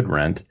I could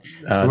rent.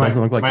 So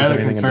doesn't look like my there's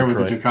other anything in concern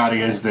with Detroit. the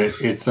Ducati is that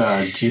it's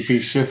a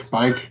GP shift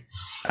bike.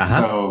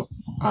 Uh-huh. So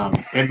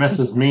it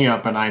messes me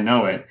up and I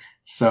know it.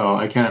 So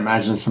I can't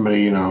imagine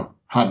somebody,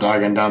 hot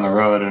dogging down the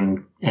road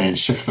and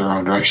shift the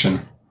wrong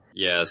direction.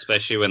 Yeah,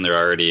 especially when they're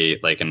already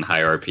like in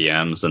high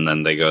RPMs and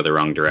then they go the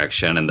wrong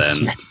direction and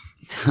then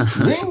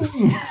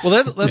Zing! Well,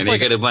 that's and like you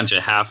get a bunch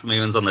of half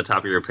moons on the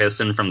top of your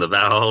piston from the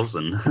valves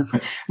and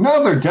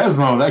No, they're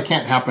Desmo. That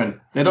can't happen.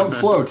 They don't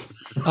float.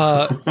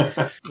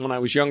 when I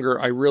was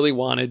younger, I really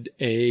wanted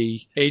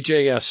a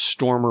AJS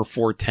Stormer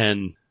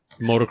 410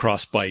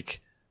 motocross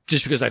bike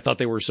just because I thought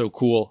they were so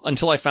cool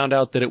until I found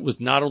out that it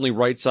was not only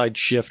right side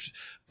shift,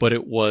 but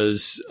it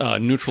was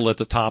neutral at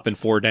the top and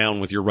 4 down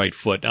with your right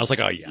foot. And I was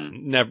like, oh yeah,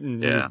 never.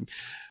 Yeah.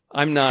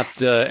 I'm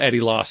not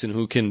Eddie Lawson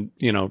who can,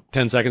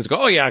 10 seconds go,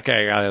 oh yeah,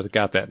 okay, I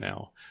got that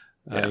now.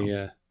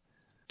 Yeah.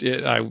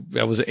 I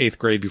was at 8th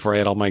grade before I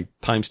had all my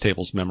times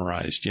tables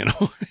memorized,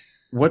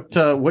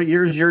 What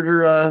year's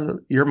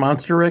your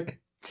monster, Rick?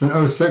 It's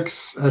an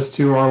 06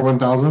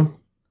 S2R1000.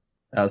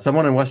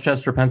 Someone in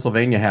Westchester,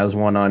 Pennsylvania has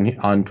one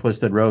on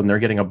Twisted Road, and they're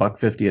getting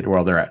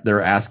 $150.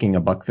 They're asking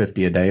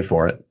 $150 a day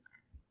for it.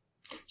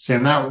 See,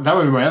 and that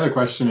would be my other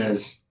question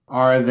is,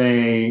 are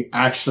they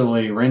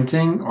actually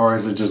renting or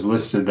is it just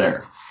listed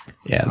there?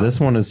 Yeah, this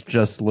one is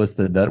just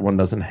listed. That one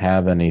doesn't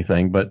have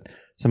anything, but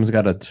someone's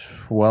got a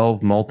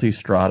 12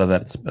 multi-strata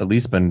that's at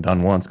least been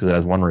done once because it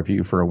has one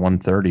review for a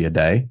 $130 a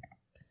day.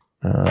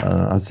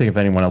 I was seeing if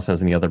anyone else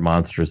has any other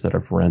monsters that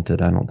have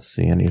rented. I don't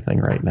see anything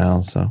right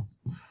now, so.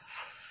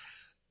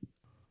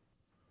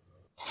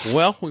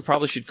 Well, we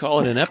probably should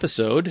call it an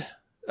episode.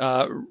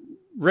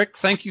 Rick,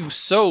 thank you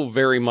so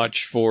very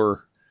much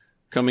for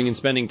coming and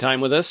spending time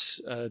with us.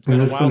 It's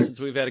been a while since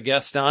we've had a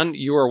guest on.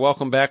 You are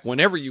welcome back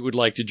whenever you would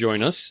like to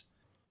join us.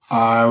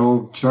 I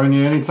will join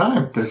you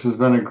anytime. This has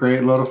been a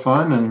great load of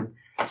fun, and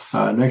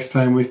next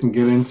time we can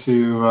get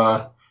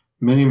into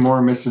many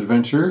more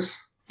misadventures,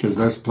 because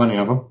there's plenty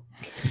of them.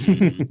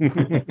 We've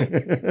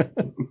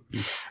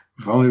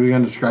only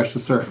begun to scratch the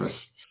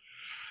surface.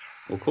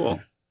 well,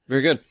 cool.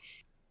 Very good.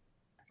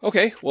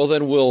 Okay, well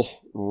then we'll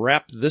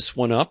wrap this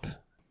one up.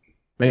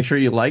 Make sure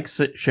you like,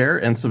 share,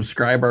 and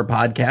subscribe our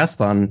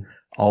podcast on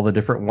all the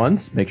different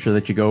ones. Make sure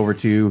that you go over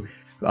to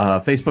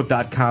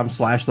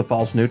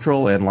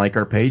facebook.com/thefalseneutral and like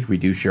our page. We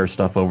do share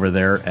stuff over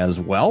there as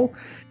well.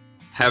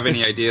 Have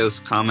any ideas,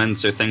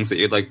 comments, or things that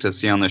you'd like to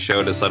see on the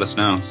show, just let us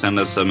know. Send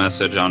us a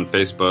message on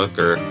Facebook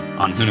or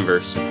on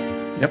Hooniverse.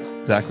 Yep,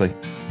 exactly.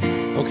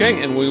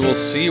 Okay, and we will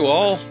see you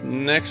all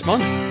next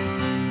month.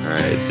 All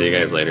right, see you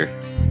guys later.